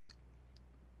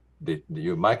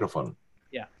 your microphone.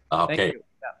 Yeah. Okay. Thank you.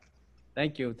 Yeah.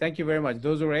 Thank you. Thank you very much.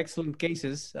 Those were excellent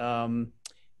cases.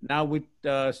 Now we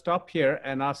stop here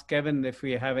and ask Kevin if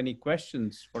we have any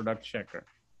questions for Dr. Schecker.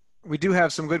 We do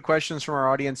have some good questions from our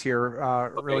audience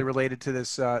here, really related to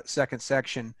this second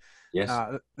section. Yes.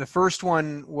 The first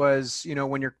one was, you know,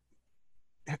 when you're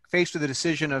faced with the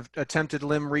decision of attempted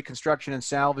limb reconstruction and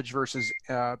salvage versus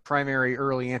primary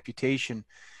early amputation,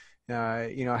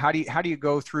 you know, how do you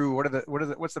go through?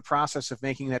 What's the process of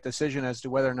making that decision as to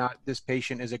whether or not this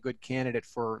patient is a good candidate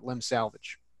for limb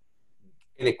salvage?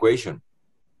 An equation.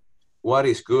 What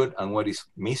is good and what is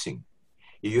missing?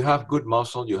 If you have good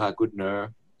muscle, you have good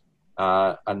nerve,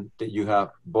 and you have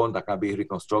bone that can be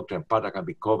reconstructed and part that can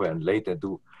be covered and later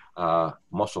do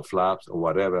muscle flaps or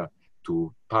whatever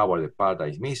to power the part that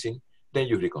is missing, then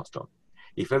you reconstruct.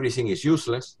 If everything is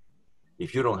useless,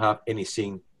 if you don't have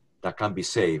anything that can be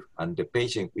saved and the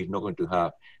patient is not going to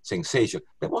have sensation,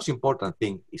 the most important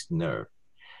thing is nerve.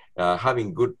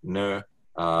 Having good nerve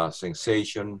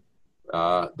sensation,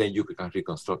 then you can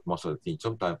reconstruct most of the things.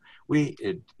 Sometimes we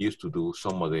used to do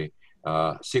some of the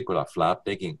circular flap,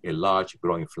 taking a large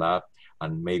growing flap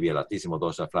and maybe a latissimo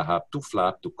dorsal flap, have two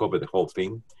flaps to cover the whole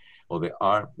thing of the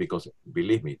arm, because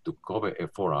believe me, to cover a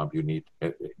forearm, you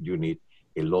need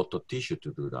a lot of tissue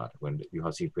to do that when you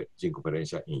have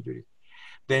circumferential injury.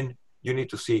 Then you need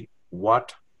to see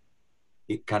what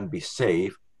it can be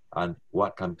saved and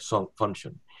what can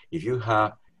function. If you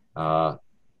have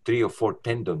 3 or 4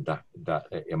 tendons that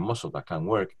a muscle that can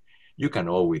work, you can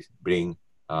always bring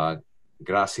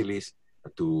gracilis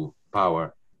to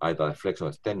power either a flexor or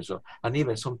extensor, and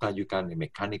even sometimes you can a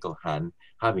mechanical hand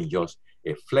having just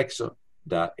a flexor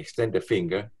that extend the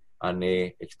finger and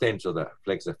a extensor that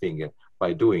flex the finger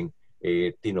by doing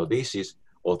a tenodesis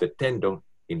of the tendon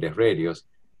in the radius,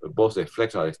 both the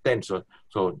flexor and extensor.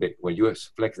 So when you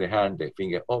flex the hand, the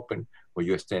finger open. When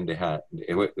you extend the hand,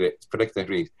 flex the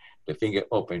wrist, the finger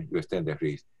open. You extend the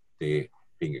wrist, the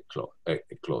finger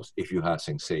close. If you have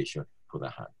sensation for the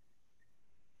hand.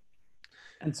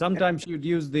 And sometimes you'd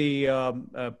use the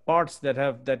parts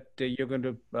that you're going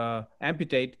to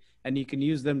amputate, and you can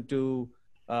use them to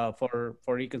for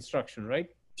reconstruction, right?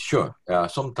 Sure.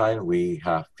 Sometimes we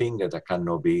have fingers that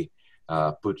cannot be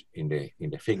put in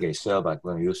the finger itself, but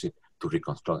we're going to use it to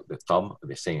reconstruct the thumb of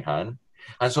the same hand.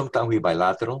 And sometimes we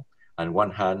bilateral, and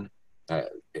one hand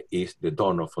is the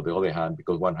donor for the other hand,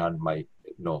 because one hand might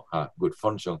not have good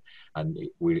function, and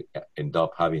we end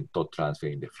up having thought transfer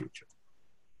in the future.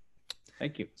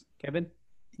 Thank you. Kevin,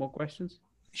 more questions?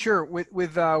 Sure.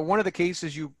 With one of the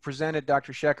cases you presented,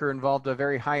 Dr. Schecker, involved a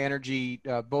very high energy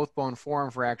both bone forearm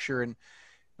fracture. And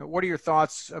what are your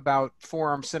thoughts about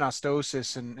forearm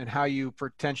synostosis and how you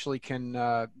potentially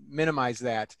can minimize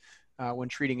that when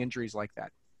treating injuries like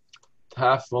that?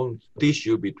 Have some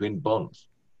tissue between bones,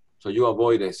 so you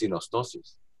avoid a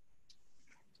synostosis.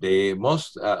 The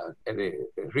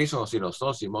reason of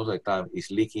synostosis most of the time is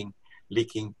leaking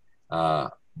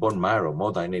bone marrow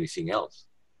more than anything else.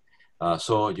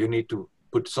 So you need to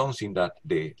put something that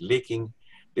the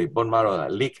bone marrow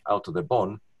that leak out of the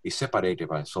bone is separated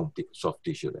by some soft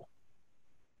tissue there.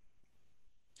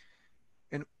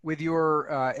 And with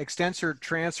your extensor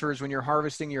transfers, when you're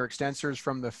harvesting your extensors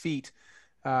from the feet,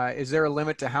 is there a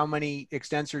limit to how many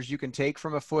extensors you can take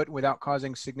from a foot without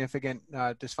causing significant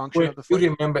dysfunction of the foot?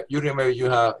 You remember you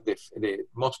have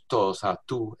most toes have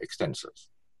 2 extensors,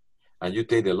 and you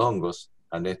take the longest,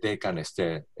 and then they can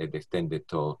extend the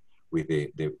toe with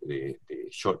the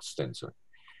short extensor.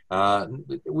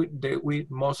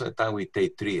 Most of the time we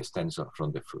take 3 extensors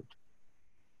from the foot.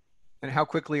 And how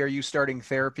quickly are you starting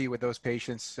therapy with those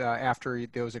patients after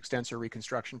those extensor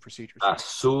reconstruction procedures? As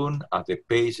soon as the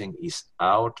patient is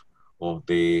out of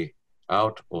the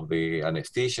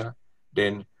anesthesia,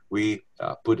 then we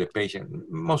put the patient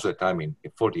most of the time in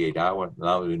 48 hours.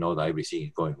 Now we know that everything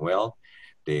is going well.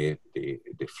 The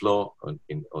flow of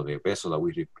the vessel that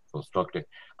we reconstructed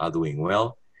are doing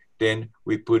well. Then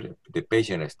we put the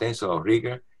patient extensor of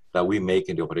rigor that we make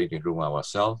in the operating room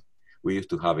ourselves. We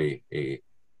used to have a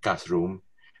cast room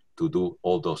to do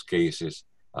all those cases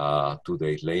 2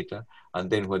 days later. And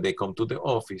then when they come to the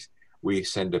office, we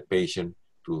send the patient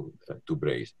to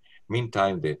brace.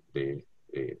 Meantime,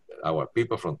 our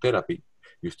people from therapy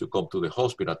used to come to the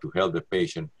hospital to help the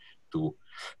patient to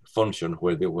function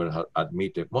where they were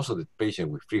admitted. Most of the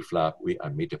patients with free flap, we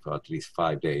admitted for at least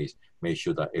 5 days, made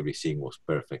sure that everything was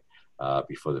perfect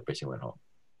before the patient went home.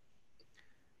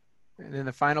 And then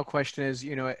the final question is,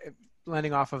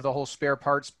 blending off of the whole spare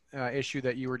parts issue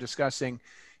that you were discussing,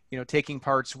 taking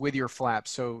parts with your flaps.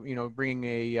 So,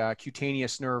 bringing a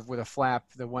cutaneous nerve with a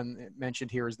flap. The one mentioned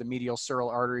here is the medial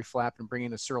sural artery flap, and bringing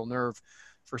the sural nerve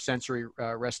for sensory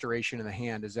restoration in the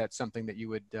hand. Is that something that you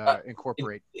would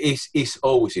incorporate? It's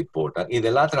always important. In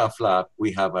the lateral flap,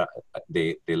 we have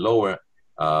the lower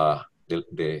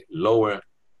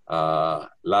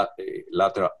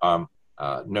lateral arm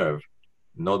nerve,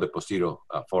 not the posterior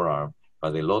forearm,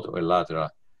 but the lower lateral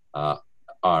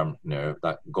arm nerve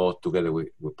that goes together with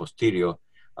posterior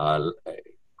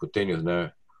cutaneous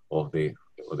nerve of the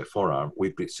forearm.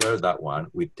 We preserve that one.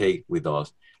 We take with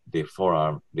us the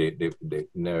forearm, the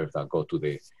nerve that go to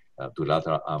the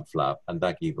lateral arm flap, and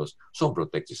that gives us some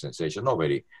protective sensation. No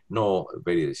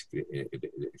very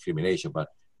discrimination, but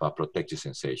protective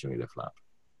sensation in the flap.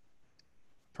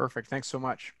 Perfect. Thanks so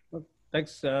much.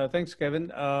 Thanks,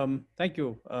 Kevin. Thank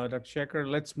you, Dr. Schecker.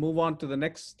 Let's move on to the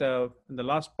next, the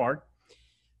last part.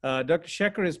 Dr.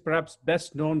 Schecker is perhaps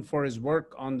best known for his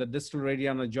work on the distal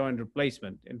radioulnar joint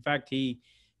replacement. In fact, he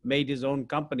made his own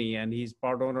company, and he's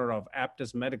part owner of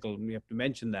Aptus Medical. We have to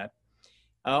mention that.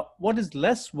 What is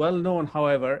less well known,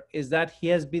 however, is that he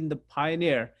has been the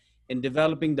pioneer in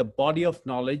developing the body of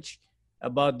knowledge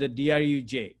about the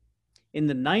DRUJ. In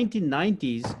the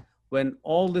 1990s, when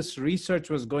all this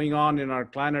research was going on in our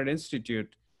Kleinert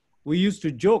Institute, we used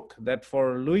to joke that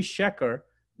for Louis Schecker,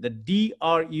 the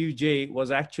DRUJ was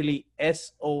actually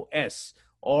SOS,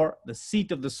 or the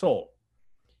seat of the soul.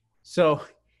 So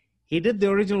he did the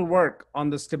original work on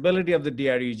the stability of the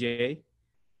DRUJ,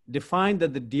 defined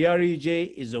that the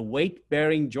DRUJ is a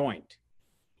weight-bearing joint.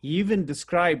 He even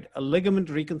described a ligament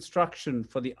reconstruction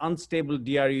for the unstable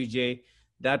DRUJ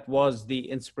that was the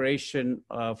inspiration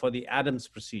for the Adams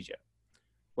procedure.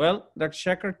 Well, Dr.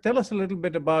 Schecker, tell us a little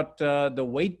bit about the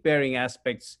weight-bearing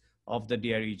aspects of the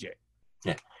DRUJ.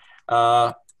 Yeah.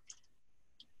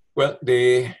 Well,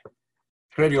 the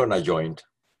radioulnar joint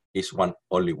is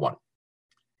only one.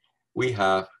 We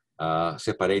have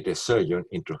separated surgeon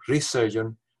into wrist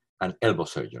surgeon and elbow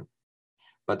surgeon.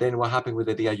 But then what happened with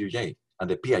the DRUJ and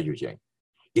the PRUJ?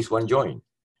 It's one joint,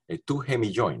 a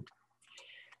two-hemi joint.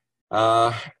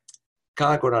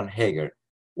 Carpal and Hager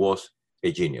was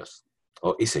a genius,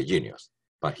 or is a genius,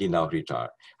 but he now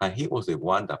retired. And he was the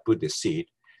one that put the seed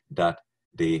that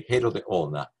the head of the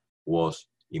ulnar was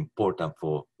important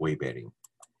for weight bearing.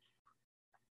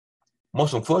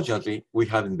 Most unfortunately, we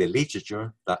have in the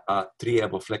literature that are 3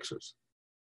 elbow flexors.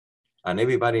 And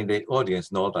everybody in the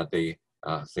audience know that they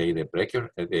say the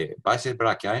biceps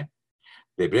brachii,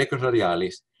 the brachius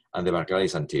radialis, and the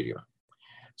brachialis anterior.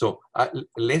 So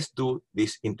let's do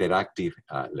this interactive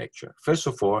lecture. First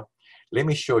of all, let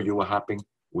me show you what happened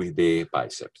with the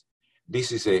biceps.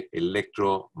 This is an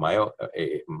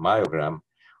electromyogram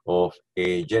of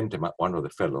a gentleman, one of the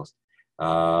fellows,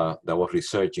 that was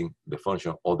researching the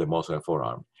function of the muscle of the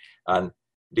forearm. And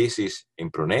this is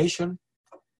impronation,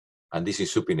 and this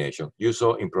is supination. You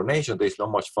saw impronation, there is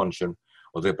not much function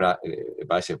of the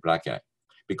bicep brachii,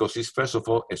 because it's first of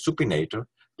all a supinator,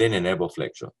 then an elbow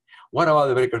flexor. What about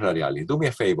the brachii radialis? Do me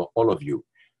a favor, all of you.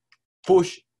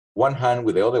 Push one hand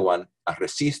with the other one and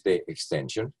resist the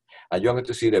extension, and you're going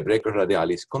to see the brachii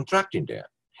radialis contracting there.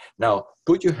 Now,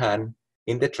 put your hand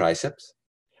in the triceps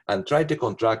and try to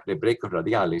contract the brachii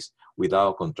radialis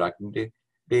without contracting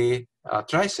the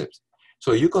triceps.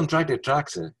 So you contract the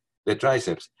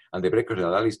triceps and the brachii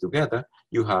radialis together,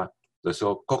 you have the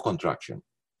so co-contraction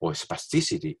or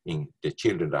spasticity in the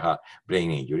children that have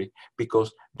brain injury,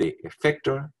 because the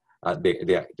effector,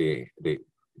 the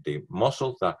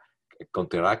muscles that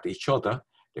contract each other,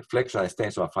 the flexor and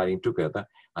extensor are fighting together,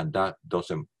 and that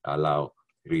doesn't allow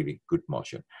really good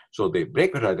motion. So the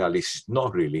brachii radialis is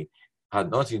not really, had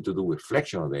nothing to do with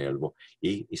flexion of the elbow.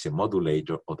 It is a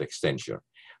modulator of the extension.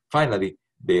 Finally,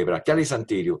 the brachialis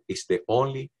anterior is the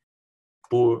only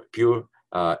pure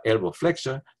elbow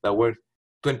flexor that works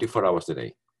 24 hours a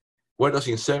day. Where does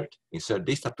insert? Insert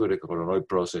distal to the coronoid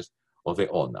process of the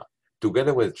ulna,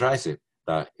 together with the tricep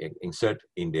that insert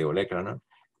in the olecranon.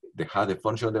 They have the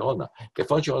function of the ulna. The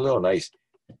function of the ulna is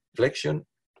flexion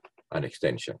and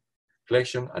extension.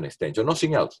 Flexion and extension,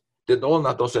 nothing else. The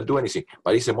ulna doesn't do anything,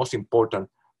 but it's the most important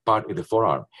part of the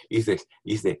forearm. Is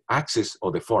the axis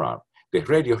of the forearm. The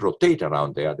radius rotate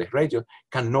around there. The radius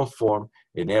cannot form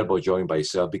an elbow joint by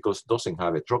itself because it doesn't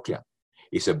have a trochlea.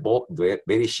 It's a ball,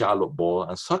 very shallow ball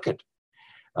and socket.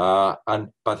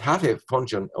 But half a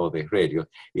function of the radius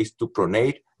is to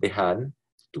pronate the hand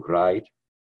to write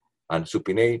and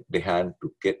supinate the hand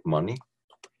to get money.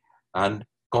 And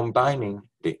combining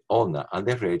the ulna and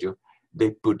the radius,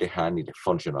 they put the hand in the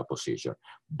functional position.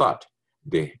 But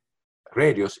the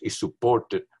radius is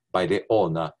supported by the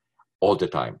ulna all the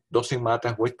time. Doesn't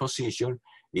matter what position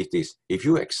it is. If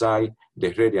you excite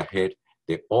the radial head,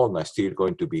 the ulna is still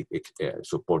going to be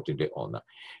supporting the ulna.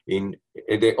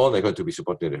 The ulna is going to be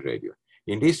supporting the radius.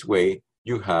 In this way,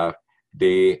 you have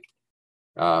the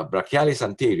brachialis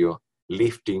anterior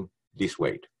lifting this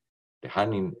weight. The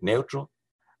hand in neutral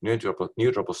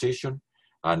position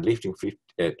and lifting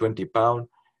 20 pounds.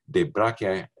 The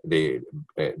brachialis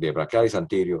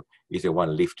anterior is the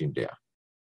one lifting there.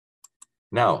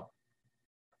 Now,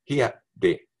 here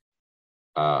the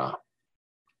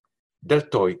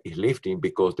deltoid is lifting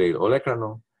because the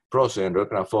olecranon process and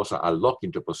olecranon fossa are locked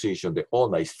into position. The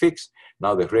ulna is fixed.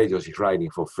 Now the radius is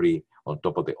riding for free on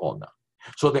top of the ulna.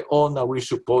 So the ulna will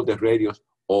support the radius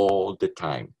all the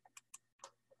time.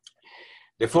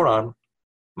 The forearm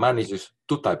manages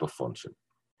two types of function.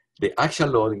 The axial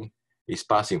loading is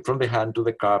passing from the hand to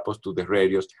the carpus, to the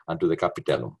radius, and to the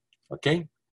capitellum, okay?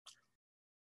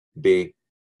 The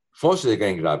forces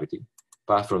against gravity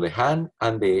pass from the hand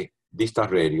and the distal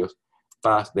radius,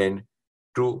 pass then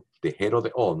through the head of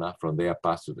the ulna, from there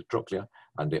pass to the trochlea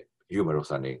and the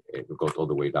humerus, and it goes all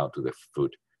the way down to the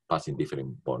foot, passing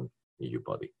different bones in your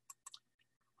body.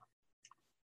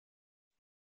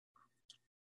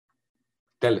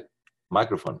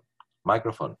 Microphone.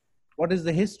 What is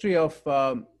the history of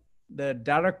the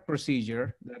direct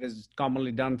procedure that is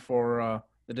commonly done for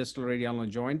the distal radioulnar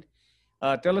joint?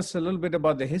 Tell us a little bit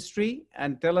about the history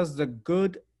and tell us the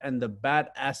good and the bad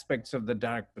aspects of the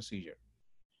direct procedure.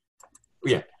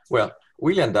 Yeah, well,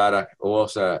 William Dara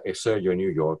was a surgeon in New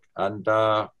York and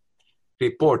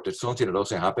reported something that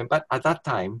doesn't happen, but at that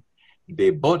time, the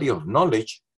body of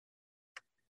knowledge,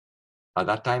 at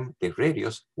that time, the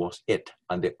radius was it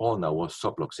and the ulna was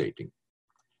subluxating.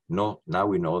 No, now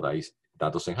we know that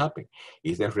that doesn't happen.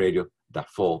 It's the radius that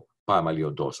falls palmally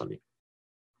or dorsally.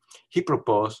 He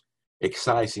proposed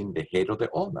excising the head of the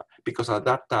ulna because at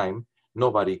that time,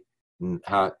 nobody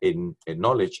had a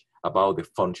knowledge about the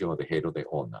function of the head of the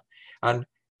ulna. And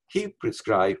he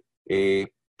prescribed a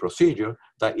procedure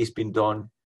that is being done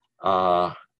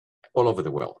all over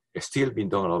the world. It's still being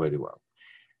done all over the world.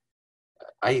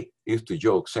 I used to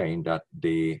joke saying that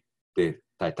the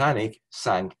Titanic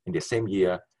sank in the same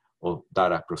year of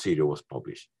Dara procedure was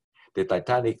published. The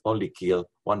Titanic only killed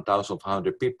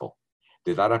 1,500 people.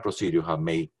 The Dara procedure have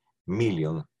made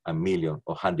millions and millions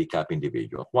of handicapped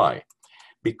individuals. Why?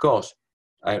 Because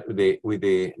with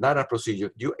the Dara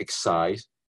procedure, you excise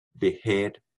the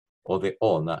head of the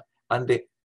ulna and the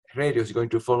radius is going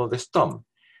to follow the stump.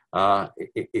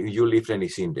 If you leave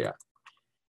anything there.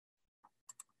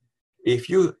 If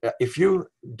you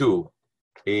do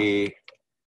the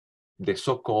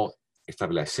so-called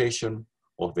stabilization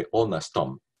of the ulnar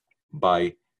stump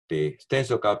by the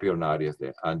extensor carpi ulnaris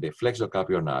and the flexor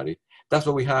carpi ulnaris, that's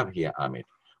what we have here, Amit.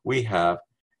 We have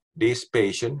this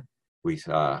patient with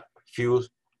a fused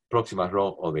proximal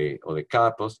row of the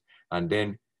carpus, and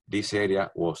then this area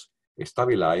was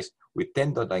stabilized with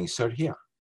tendon that insert here.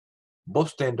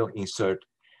 Both tendons insert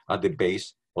at the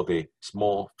base of the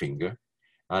small finger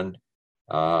and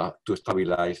to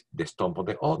stabilize the stump of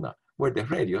the ulna, where the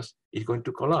radius is going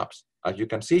to collapse, as you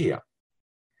can see here.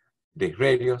 The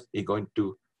radius is going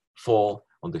to fall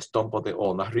on the stump of the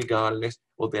ulna regardless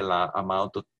of the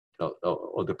amount of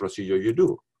the procedure you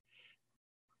do.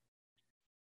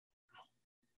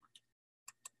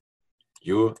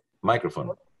 Your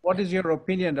microphone. What is your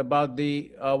opinion about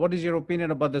the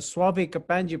Suave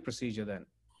Capangi procedure then?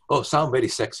 Oh, sound very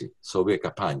sexy, Suave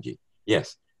Capangi.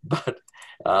 Yes, but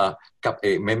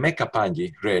Meme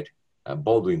Capangi read a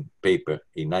Baldwin paper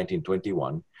in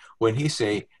 1921 when he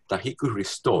said that he could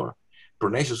restore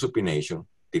pronation supination,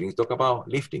 didn't talk about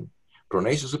lifting,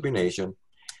 pronation supination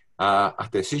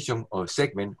after excision or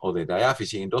segment of the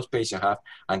diaphysis in those patients have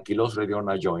ankylosed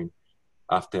radioulnar joint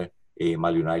after a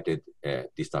malunited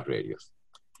distal radius.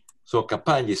 So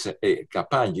Capangi,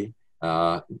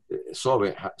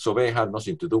 Sauvé had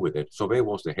nothing to do with it. Sauvé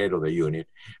was the head of the unit,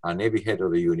 and every head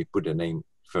of the unit put the name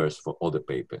first for all the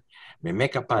paper. Meme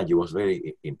Capangi was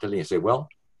very intelligent. Said, well,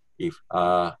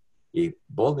 if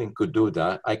Baldwin could do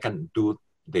that, I can do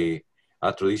the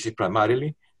arthrodesis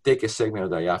primarily, take a segment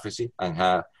of diaphysis, and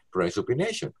have pronation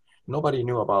supination. Nobody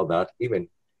knew about that. Even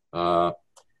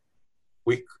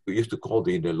we used to call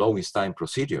it the Lowenstein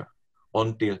procedure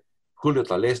until Julio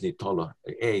Talesny told us,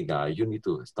 hey guy, you need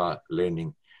to start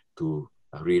learning to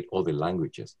read all the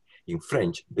languages. In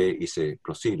French, there is a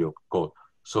procedure called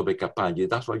Sauvé Capangi.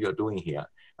 That's what you're doing here.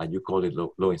 And you call it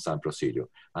Lowenstein procedure.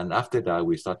 And after that,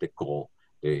 we started to call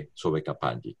the Sauvé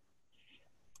Capangi.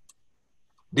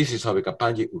 This is Sauvé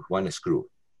Capangi with one screw.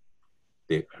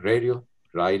 The radial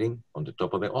riding on the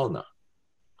top of the ulnar.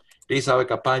 This is Sauvé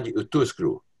Capangi with two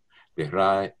screws. The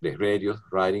radial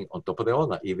riding on top of the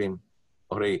ulnar, even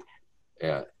already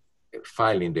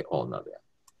filing the ulnar there.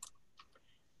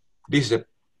 This is a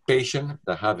patient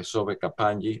that had a Sauvé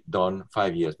Capangi done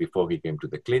 5 years before he came to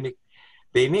the clinic.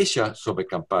 The initial Sauvé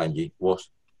Capangi was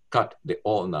cut the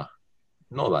ulnar,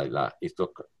 not like that, it's not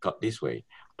cut this way,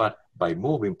 but by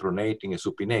moving, pronating, and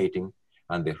supinating,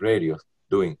 and the radius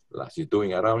doing, as it's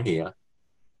doing around here,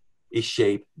 it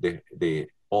shaped the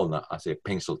ulnar as a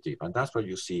pencil tip. And that's what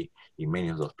you see in many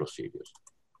of those procedures.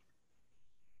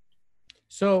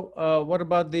 So what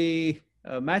about the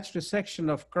matched resection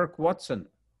of Kirk Watson?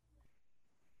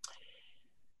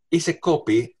 It's a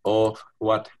copy of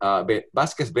what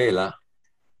Vasquez Vela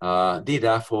did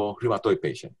that for rheumatoid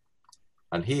patient.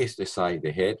 And he is the side,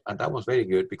 the head, and that was very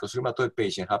good because rheumatoid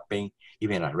patients have pain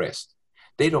even at rest.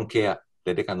 They don't care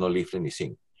that they cannot lift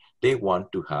anything. They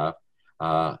want to have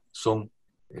some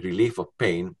relief of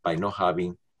pain by not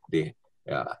having the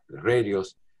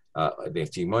radius, the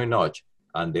sigmoid notch,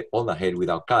 and the ulnar head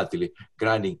without cartilage,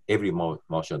 grinding every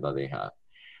motion that they have.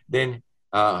 Then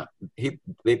he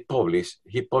published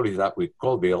that with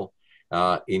Colville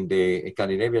in the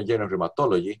Scandinavian Journal of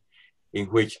Rheumatology, in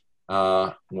which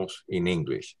was in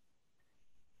English.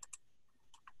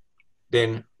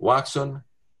 Then Watson,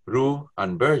 Roux,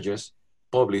 and Burgess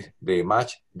published the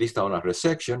matched distal ulnar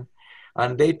resection,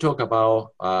 and they talk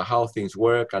about how things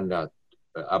work and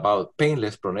about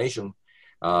painless pronation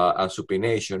and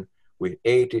supination with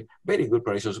 80, very good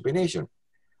pronation supination.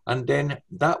 And then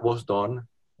that was done,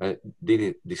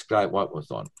 did describe what was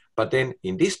done. But then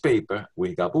in this paper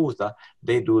with Gabusta,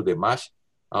 they do the matched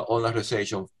ulnar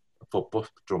resection for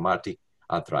post-traumatic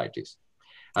arthritis.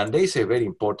 And they say a very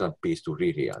important piece to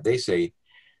read here. They say,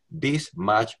 this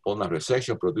matched ulnar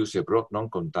resection produces a broad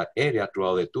non-contact area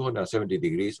throughout the 270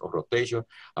 degrees of rotation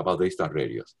about the distal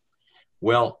radius.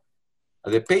 Well,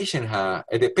 the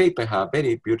paper had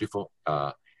very beautiful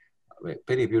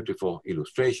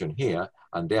illustration here,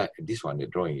 and there, this one, the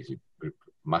drawing is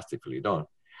masterfully done.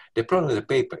 The problem with the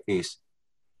paper is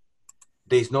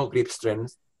there is no grip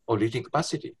strength or lifting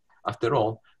capacity. After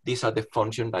all, these are the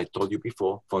functions I told you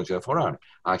before, function of forearm,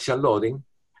 axial loading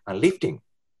and lifting.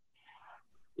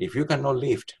 If you cannot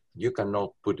lift, you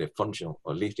cannot put a function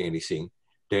of lifting anything,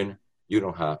 then you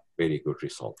don't have very good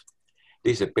result.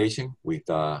 This is a patient with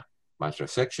a matched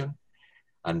resection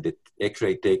and the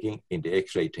X-ray taking in the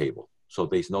X-ray table. So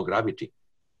there is no gravity.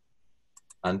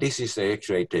 And this is the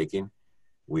X-ray taking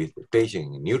with the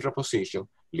patient in neutral position,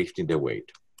 lifting the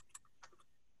weight.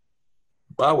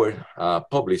 Bauer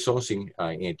published something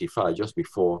in 85, just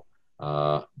before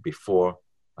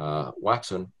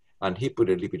Watson, and he put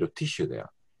a little bit of tissue there.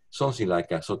 Something like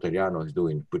Soteriano is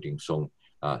doing, putting some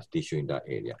tissue in that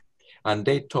area. And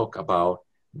they talk about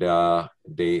the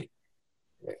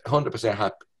 100%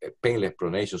 have painless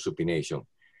pronation supination.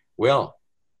 Well,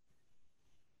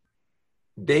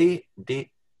 they did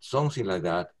something like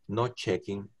that, not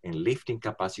checking and lifting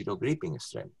capacity or gripping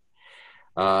strength.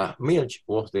 Milch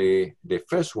was the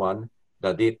first one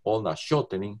that did ulnar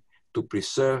shortening to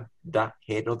preserve that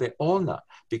head of the ulnar,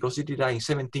 because he did that in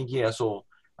 17 years old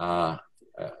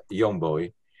young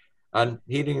boy, and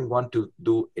he didn't want to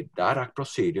do a direct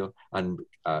procedure and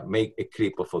make a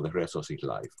cripple for the rest of his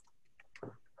life.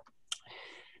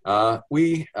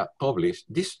 We published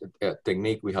this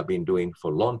technique we have been doing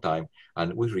for a long time,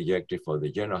 and we rejected for the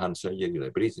general hand surgery,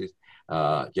 the British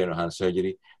general hand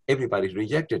surgery. Everybody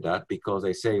rejected that because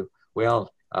they say, well,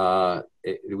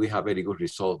 we have very good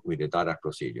result with the direct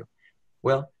procedure.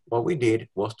 Well, what we did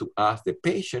was to ask the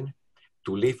patient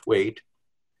to lift weight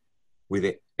with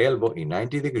the elbow in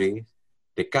 90 degrees,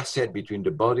 the cassette between the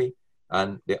body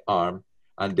and the arm,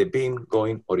 and the beam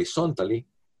going horizontally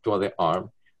toward the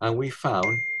arm. And we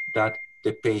found that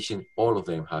the patient, all of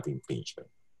them have impingement.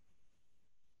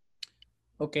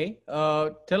 Okay,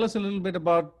 tell us a little bit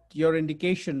about your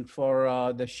indication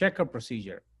for the Scheker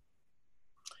procedure.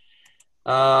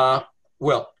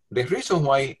 Well, the reason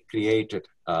why I created,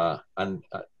 and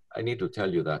I need to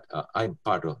tell you that I'm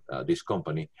part of this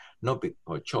company, not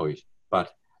by choice, but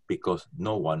because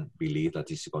no one believed that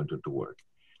this is going to work.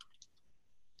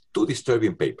 Two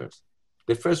disturbing papers.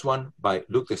 The first one by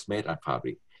Luc Desmet and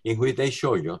Fabry, in which they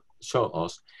show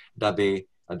us that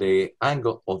the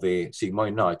angle of the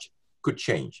sigmoid notch could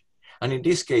change. And in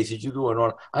this case, if you do an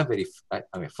ulnar,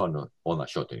 I'm a fond of ulnar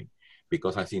shortening,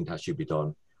 because I think that should be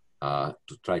done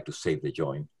to try to save the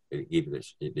joint, give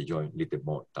the joint a little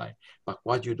more time. But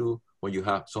what you do when you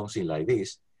have something like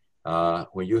this,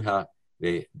 when you have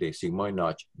the sigmoid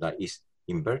notch that is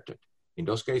inverted, in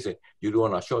those cases, you do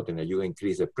ulnar shortening, you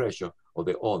increase the pressure of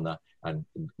the ulnar, and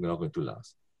you're not going to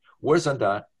last. Worse than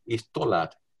that is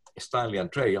Tolat, Stanley,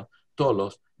 and Trail told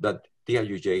us that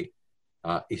DRUJ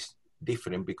is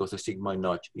different because the sigmoid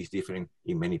notch is different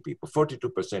in many people.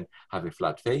 42% have a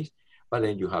flat face, but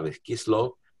then you have a ski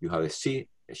slope, you have a C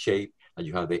shape, and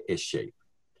you have the S shape.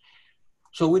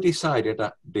 So we decided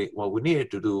that what we needed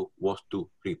to do was to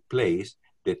replace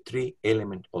the three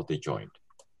elements of the joint.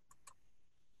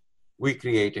 We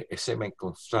created a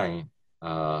semi-constrained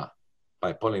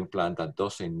bipolar implant that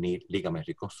doesn't need ligament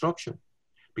reconstruction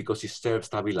because it's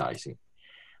self-stabilizing.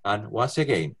 And once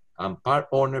again, I'm part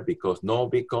owner because no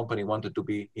big company wanted to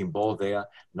be involved there.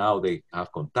 Now they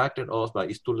have contacted us, but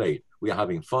it's too late. We are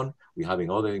having fun. We're having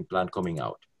other implants coming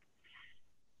out.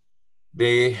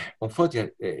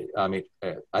 Unfortunately,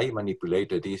 I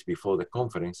manipulated this before the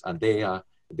conference, and the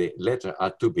letters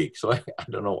are too big. So I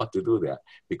don't know what to do there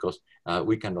because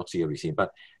we cannot see everything.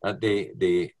 But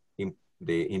the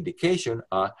indication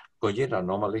are congenital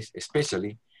anomalies,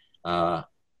 especially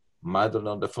mild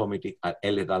non-deformity and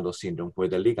Ehlers-Danlos syndrome, where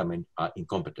the ligaments are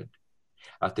incompetent.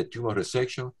 After tumor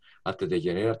resection, after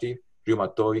degenerative,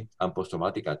 rheumatoid, and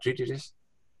post-traumatic arthritis,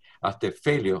 after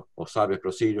failure of salvage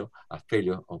procedure, and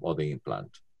failure of other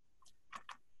implants.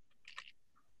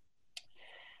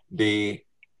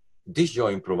 This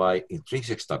joint provides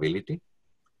intrinsic stability,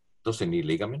 doesn't need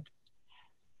ligament,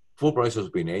 full progressive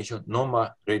supination, normal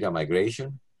radial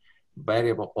migration,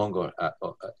 variable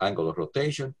angle of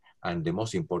rotation, and the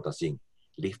most important thing,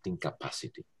 lifting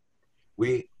capacity.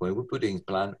 When we put the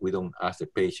implant, we don't ask the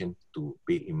patient to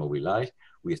be immobilized.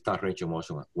 We start range of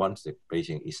motion once the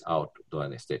patient is out to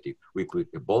anesthetic. We put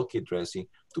a bulky dressing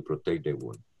to protect the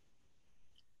wound.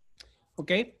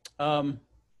 Okay,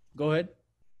 go ahead.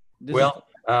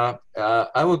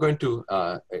 I was going to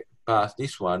pass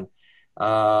this one.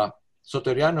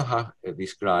 Soteriano have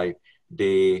described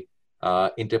the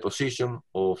interposition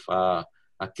of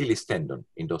Achilles tendon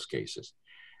in those cases.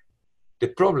 The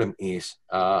problem is,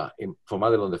 for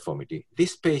Madelon deformity,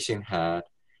 this patient had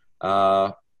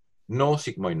no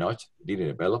sigmoid notch, didn't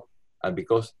develop, and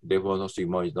because there was no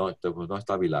sigmoid notch, there was no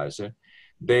stabilizer,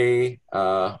 the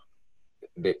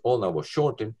ulnar was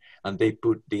shortened, and they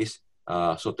put this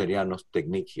Soteriano's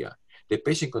technique here. The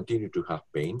patient continued to have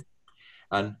pain,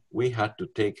 and we had to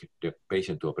take the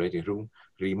patient to operating room,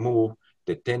 remove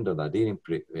the tendon that didn't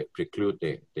preclude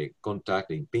the contact,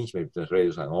 the impingement between the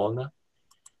radius and ulnar,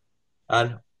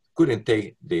 and couldn't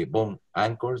take the bone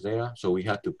anchors there, so we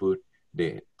had to put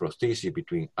the prosthesis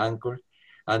between anchors,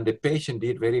 and the patient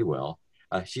did very well,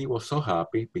 and she was so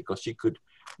happy because she could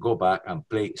go back and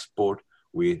play sport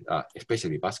with,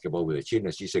 especially basketball with the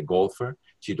children. She's a golfer,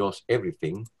 she does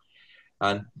everything,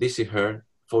 and this is her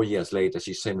 4 years later.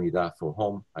 She sent me that for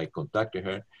home. I contacted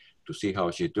her to see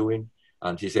how she's doing,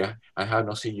 and she said, I have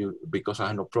not seen you because I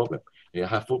have no problem. I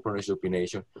have full progressive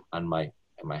supination, and my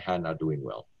hand are doing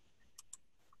well.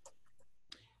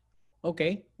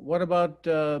 Okay, what about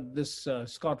this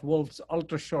Scott Wolf's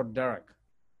ultra short Derek?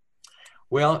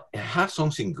 Well, it has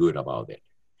something good about it.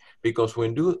 because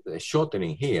when you do the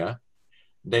shortening here,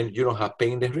 then you don't have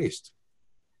pain in the wrist.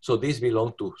 So this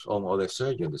belongs to some other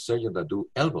surgeon, the surgeon that do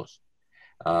elbows.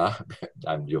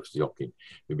 I'm just joking,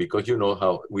 because you know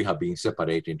how we have been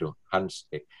separated into hands,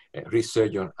 wrist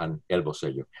surgeon and elbow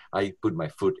surgeon. I put my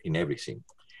foot in everything.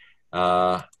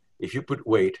 If you put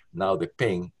weight, now the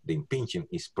pain, the impingement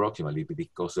is proximally,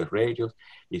 because the radius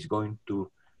is going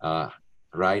to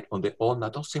ride on the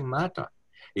ulnar. Doesn't matter.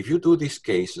 If you do these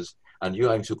cases and you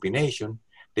are in supination,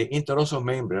 the interossal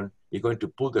membrane is going to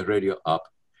pull the radius up.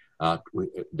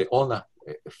 The ulnar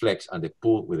flex and the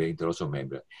pull with the interossal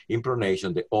membrane. In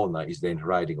pronation, the ulnar is then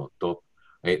riding on top,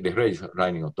 the radius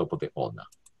riding on top of the ulnar.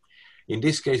 In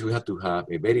this case, we have to have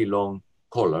a very long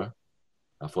collar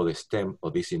for the stem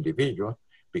of this individual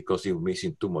because he's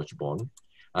missing too much bone.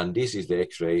 And this is the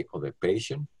X-ray of the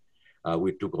patient.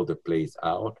 We took all the plates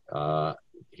out.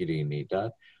 He didn't need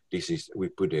that. This is, we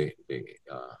put the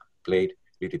plate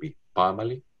a little bit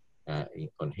palmally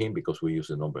on him because we use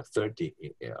the number 30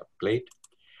 plate.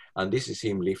 And this is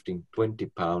him lifting 20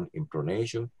 pounds in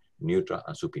pronation, neutral,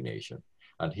 and supination.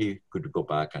 And he could go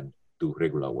back and do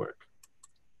regular work.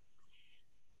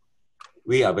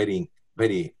 We are very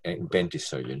inventive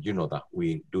surgeons. You know that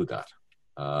we do that.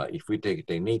 If we take a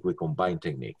technique, we combine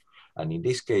technique. And in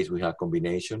this case, we have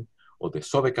combination of the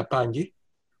sobecapangi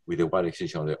with the wide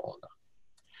excision of the ulnar.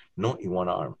 Not in one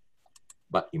arm,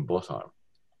 but in both arms.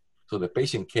 So the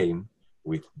patient came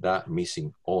with that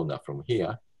missing ulnar from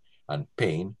here and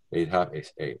pain. They have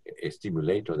a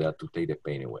stimulator there to take the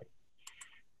pain away.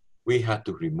 We had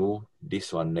to remove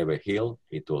this one, never healed.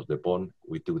 It was the bone.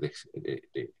 We took the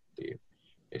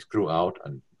screw out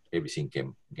and everything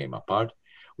came apart.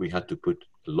 We had to put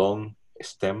long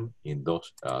stem in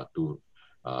those two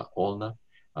ulnar.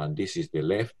 And this is the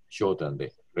left short and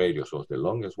the radius was the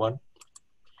longest one.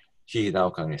 She now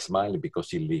can smile because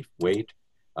she lift weight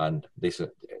and this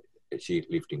she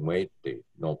lifting weight,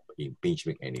 no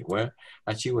impingement anywhere.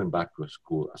 And she went back to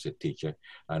school as a teacher.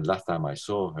 And last time I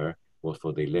saw her was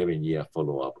for the 11-year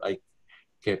follow-up. I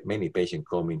kept many patients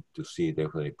coming to see if there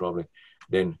was any problem.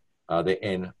 Then at the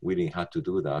end, we didn't have to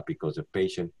do that because the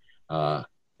patient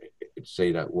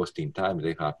say that was in time,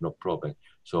 they have no problem.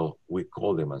 So we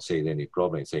call them and say any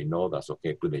problem, say no, that's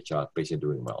okay, put the child, patient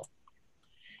doing well.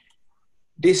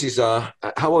 This is, how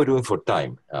are we doing for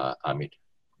time, Amit?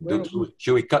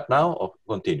 Should we cut now or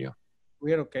continue?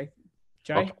 We're okay.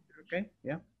 Chai, okay,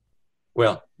 yeah.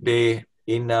 Well,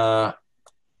 in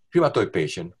rheumatoid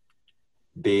patient,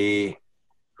 the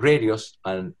radius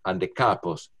and the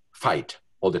carpals fight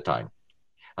all the time.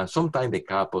 And sometimes the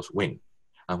carpals win.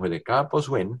 And when the carpals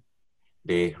win,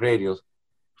 the radius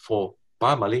fall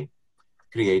palmally,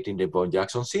 creating the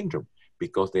Bone-Jackson syndrome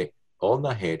because the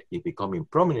ulnar head is becoming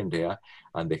prominent there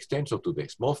and the extensor to the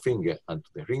small finger and to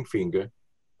the ring finger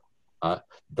are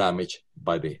damaged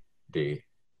by the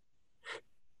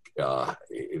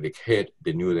head,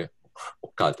 the neural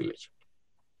cartilage.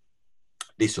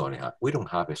 This one, we don't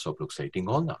have a subluxating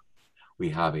ulnar. We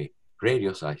have a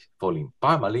radius falling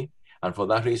palmally, and for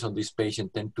that reason, this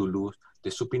patient tend to lose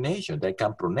the supination. They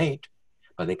can pronate,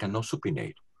 but they cannot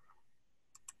supinate.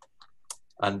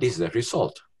 And this is the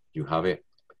result. You have a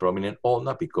prominent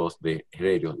ulnar because the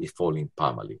radius is falling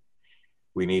palmally.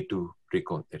 We need to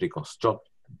reconstruct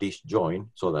this joint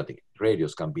so that the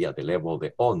radius can be at the level of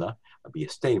the ulnar, be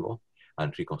stable,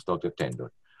 and reconstruct the tendon.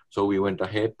 So we went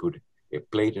ahead, put a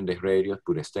plate in the radius,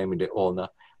 put a stem in the ulnar,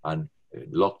 and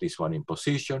lock this one in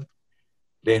position.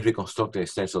 Then reconstruct the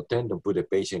extensor tendon, put the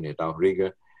patient in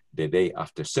outrigger the day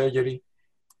after surgery.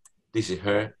 This is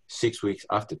her 6 weeks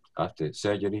after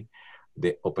surgery.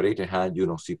 The operated hand, you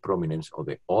don't see prominence of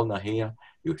the ulnar here.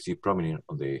 You see prominence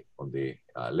on the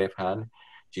left hand.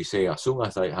 She say, as soon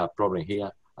as I have problem here,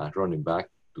 I'm running back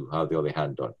to have the other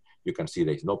hand done. You can see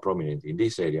there's no prominence in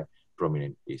this area,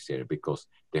 prominent in this area because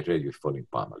the radius is falling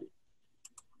palmally.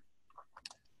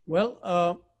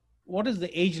 Well, what is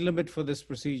the age limit for this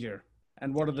procedure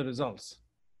and what are the results?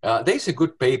 There's a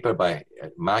good paper by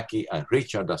Mackie and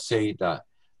Richard that say that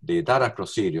the data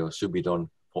procedure should be done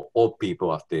for old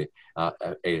people after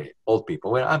old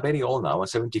people. Well, I'm very old now, I'm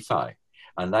 75.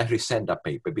 And I resent that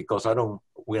paper because I don't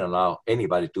will allow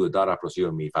anybody to do a data procedure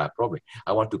on me if I have a problem.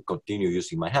 I want to continue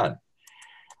using my hand.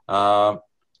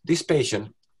 This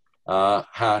patient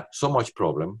had so much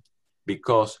problem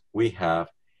because we have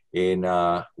a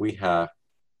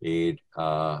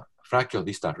fracture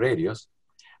distal radius,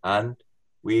 and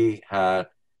we had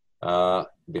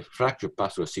the fracture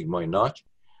passed through a sigmoid notch.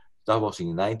 That was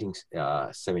in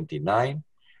 1979.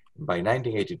 By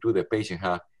 1982, the patient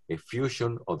had a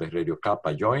fusion of the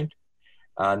radiocarpal joint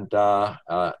and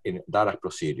in that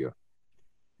procedure.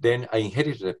 Then I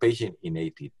inherited the patient in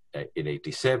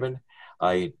 87.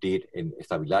 I did in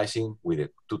stabilizing with the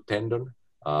two tendon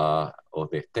of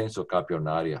the extensor carpi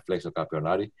ulnari and flexor carpi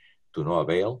ulnari to no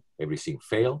avail. Everything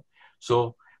failed.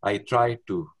 So I tried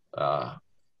to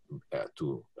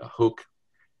hook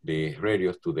the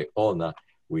radius to the ulna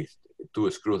with two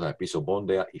screws and a piece of bone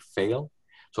there. It failed.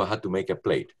 So I had to make a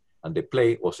plate. And the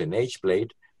plate was an H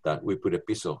plate that we put a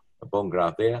piece of bone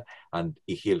graft there, and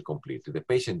it healed completely. The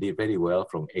patient did very well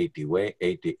from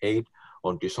 88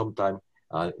 until sometime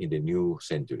in the new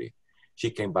century. She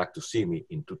came back to see me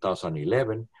in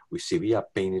 2011 with severe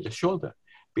pain in the shoulder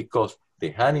because the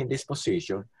hand in this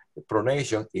position, the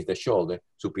pronation is the shoulder,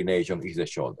 supination is the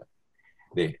shoulder.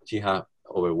 She had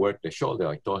overworked the shoulder.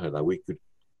 I told her that we could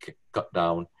cut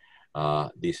down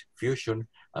this fusion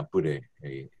and put a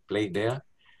plate there.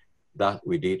 That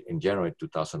we did in January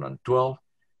 2012.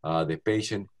 The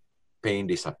patient pain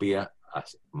disappeared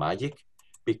as magic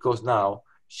because now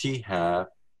she had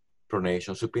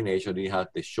pronation, supination, he had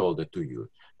the shoulder to use.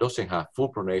 Doesn't have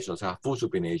full pronation, doesn't have full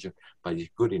supination, but it's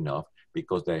good enough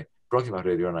because the proximal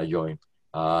radioulnar joint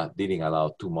didn't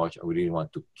allow too much, and we didn't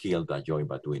want to kill that joint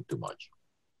by doing too much.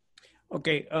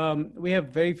 Okay, we have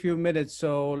very few minutes,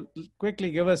 so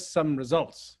quickly give us some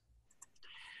results.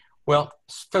 Well,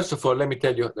 first of all, let me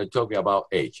tell you, talking about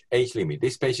age limit.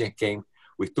 This patient came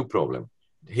with two problems,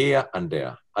 here and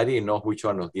there. I didn't know which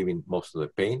one was giving most of the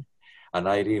pain, and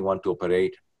I didn't want to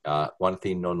operate one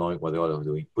thing, not knowing what the other was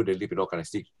doing. Put a little bit of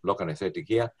local anesthetic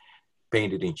here,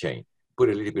 pain didn't change. Put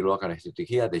a little bit of local anesthetic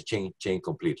here, they changed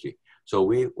completely. So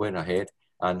we went ahead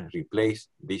and replaced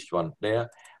this one there,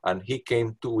 and he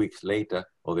came 2 weeks later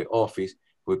of the office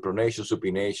with pronation,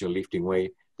 supination, lifting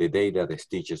weight, the day that the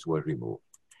stitches were removed.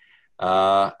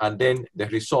 And then the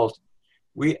results,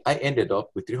 I ended up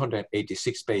with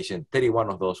 386 patients. 31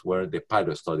 of those were the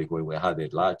pilot study where we had a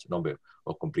large number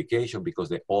of complications because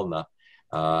the ulna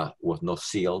was not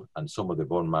sealed and some of the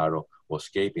bone marrow was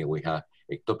escaping. We had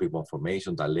ectopic bone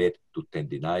formation that led to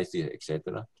tendinitis,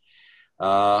 etc.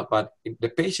 But the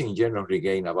patient in general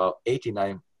regained about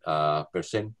 89% of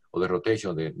the rotation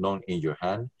of the non-injured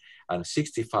hand and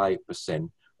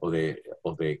 65% of the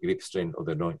grip strength of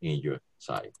the non-injured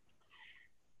side.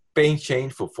 Pain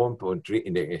change for 4.3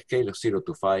 in the scale of 0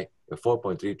 to 5,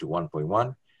 4.3 to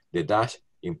 1.1. The dash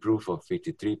improved from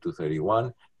 53 to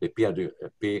 31. The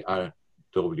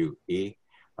PRWE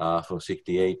from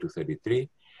 68 to 33.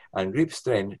 And grip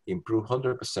strength improved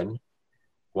 100%,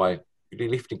 while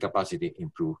lifting capacity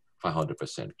improved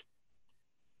 500%.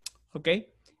 Okay,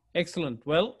 excellent.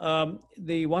 Well,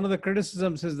 one of the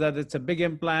criticisms is that it's a big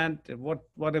implant.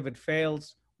 What if it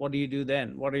fails? What do you do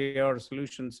then? What are your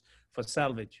solutions for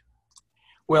salvage?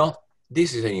 Well,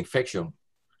 this is an infection.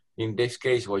 In this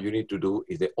case, what you need to do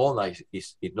is the ulna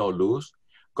is not loose.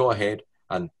 Go ahead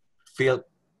and fill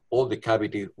all the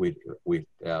cavity with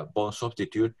bone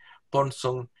substitute. Put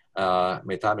some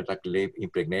metaclave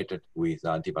impregnated with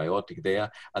antibiotic there,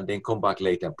 and then come back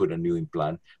later and put a new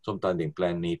implant. Sometimes the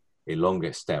implant needs a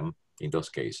longer stem in those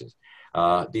cases.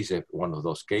 This is one of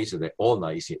those cases. The ulna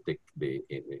is the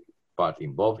part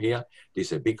involved here.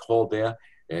 There's a big hole there.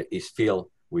 Is filled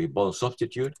with bone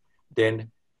substitute.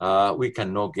 Then we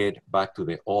cannot get back to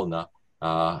the ulna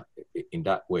in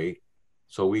that way.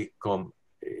 So we come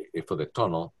for the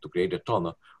tunnel, to create a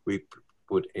tunnel, we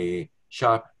put a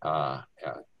sharp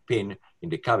pin in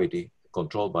the cavity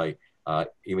controlled by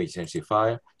image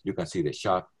intensifier. You can see the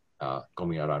sharp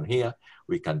coming around here.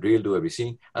 We can drill, do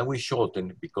everything, and we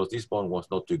shorten, because this bone was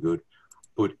not too good,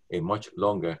 put a much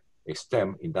longer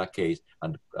stem in that case,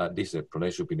 and this is a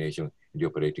pronation supination in the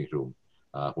operating room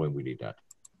when we did that.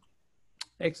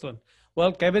 Excellent.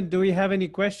 Well, Kevin, do we have any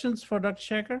questions for Dr.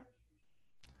 Schecker?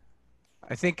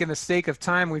 I think in the sake of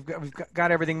time, we've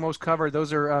got everything most covered.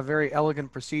 Those are very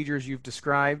elegant procedures you've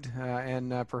described,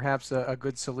 and perhaps a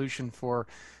good solution for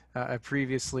a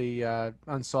previously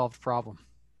unsolved problem.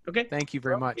 Okay. Thank you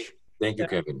very much. Thank you,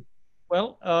 Kevin.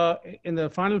 Well, in the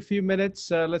final few minutes,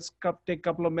 let's take a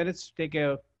couple of minutes to take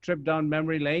a trip down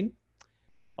memory lane.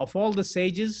 Of all the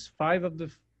sages, 5 of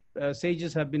the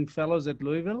sages have been fellows at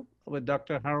Louisville with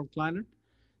Dr. Harold Kleinert.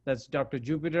 That's Dr.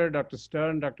 Jupiter, Dr.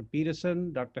 Stern, Dr.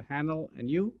 Peterson, Dr. Hannell, and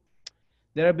you.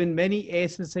 There have been many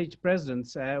ASSH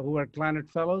presidents who are Kleinert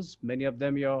fellows, many of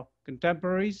them your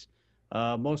contemporaries,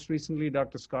 most recently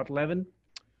Dr. Scott Levin.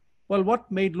 Well,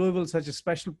 what made Louisville such a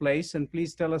special place? And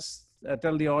please tell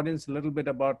the audience a little bit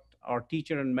about our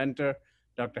teacher and mentor,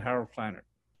 Dr. Harold Kleinert.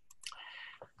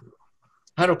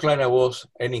 Harold Kleinert was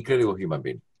an incredible human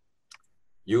being.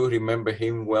 You remember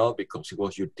him well because he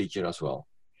was your teacher as well.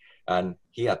 And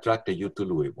he attracted you to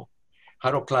Louisville.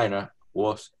 Harold Kleinert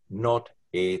was not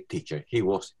a teacher. He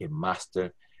was a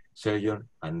master surgeon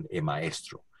and a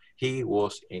maestro. He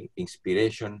was an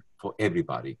inspiration for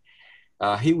everybody.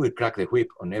 He would crack the whip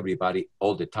on everybody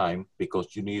all the time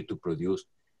because you need to produce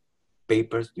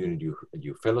papers during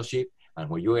your fellowship. And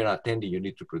when you are attending, you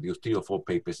need to produce 3 or 4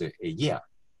 papers a year.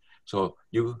 So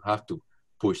you have to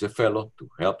push the fellow to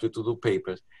help you to do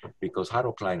papers, because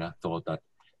Harold Kleinert thought that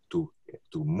to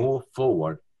move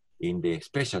forward in the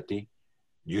specialty,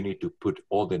 you need to put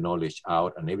all the knowledge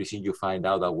out, and everything you find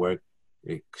out that work,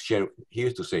 share. He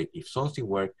used to say, if something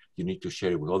works, you need to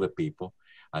share it with other people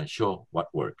and show what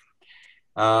worked.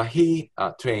 He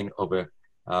trained over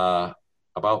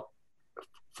about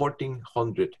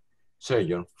 1,400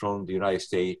 surgeons from the United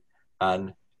States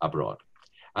and abroad.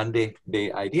 And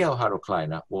the idea of Harold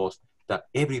Kleinert was that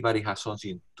everybody has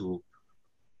something to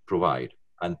provide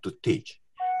and to teach.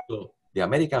 So the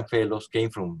American fellows came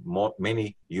from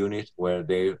many units where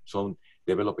they're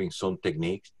developing some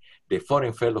techniques. The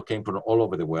foreign fellows came from all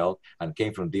over the world and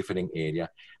came from different areas.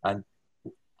 And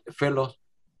fellows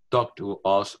talk to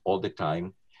us all the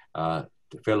time,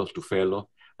 fellows to fellow.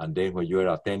 And then when you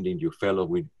are attending, your fellow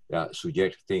will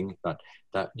suggest things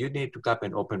that you need to keep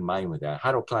an open mind with that.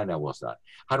 Harold Kleinert was that.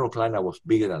 Harold Kleinert was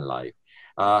bigger than life.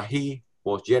 He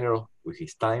was generous with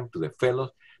his time to the fellows,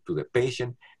 to the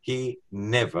patient. He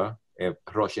never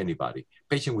rushed anybody.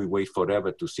 Patient will wait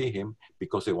forever to see him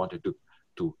because they wanted to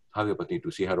have the opportunity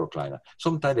to see Harold Kleinert.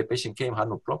 Sometimes the patient came, had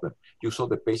no problem. You saw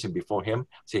the patient before him,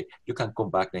 say, you can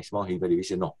come back next month. He very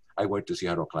busy. No, I went to see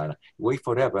Harold Kleinert. Wait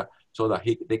forever so that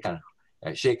they can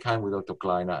shake hands with Dr.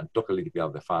 Kleinert and talk a little bit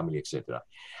about the family, etc.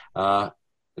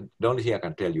 The only thing I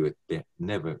can tell you is there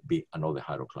never be another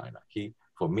Harold Kleinert. He,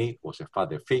 for me, was a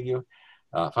father figure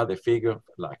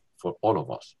like for all of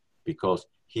us, because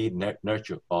he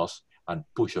nurtured us and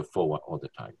pushed us forward all the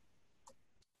time.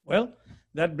 Well,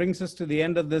 that brings us to the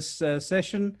end of this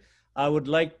session. I would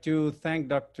like to thank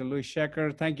Dr. Louis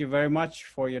Schecker. Thank you very much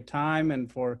for your time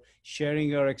and for sharing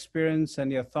your experience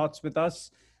and your thoughts with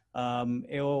us.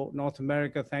 AO North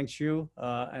America thanks you,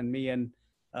 and me and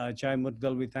Jai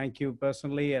Mudgal, we thank you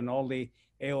personally, and all the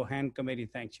AO Hand Committee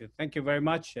thanks you. Thank you very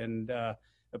much, and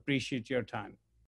appreciate your time.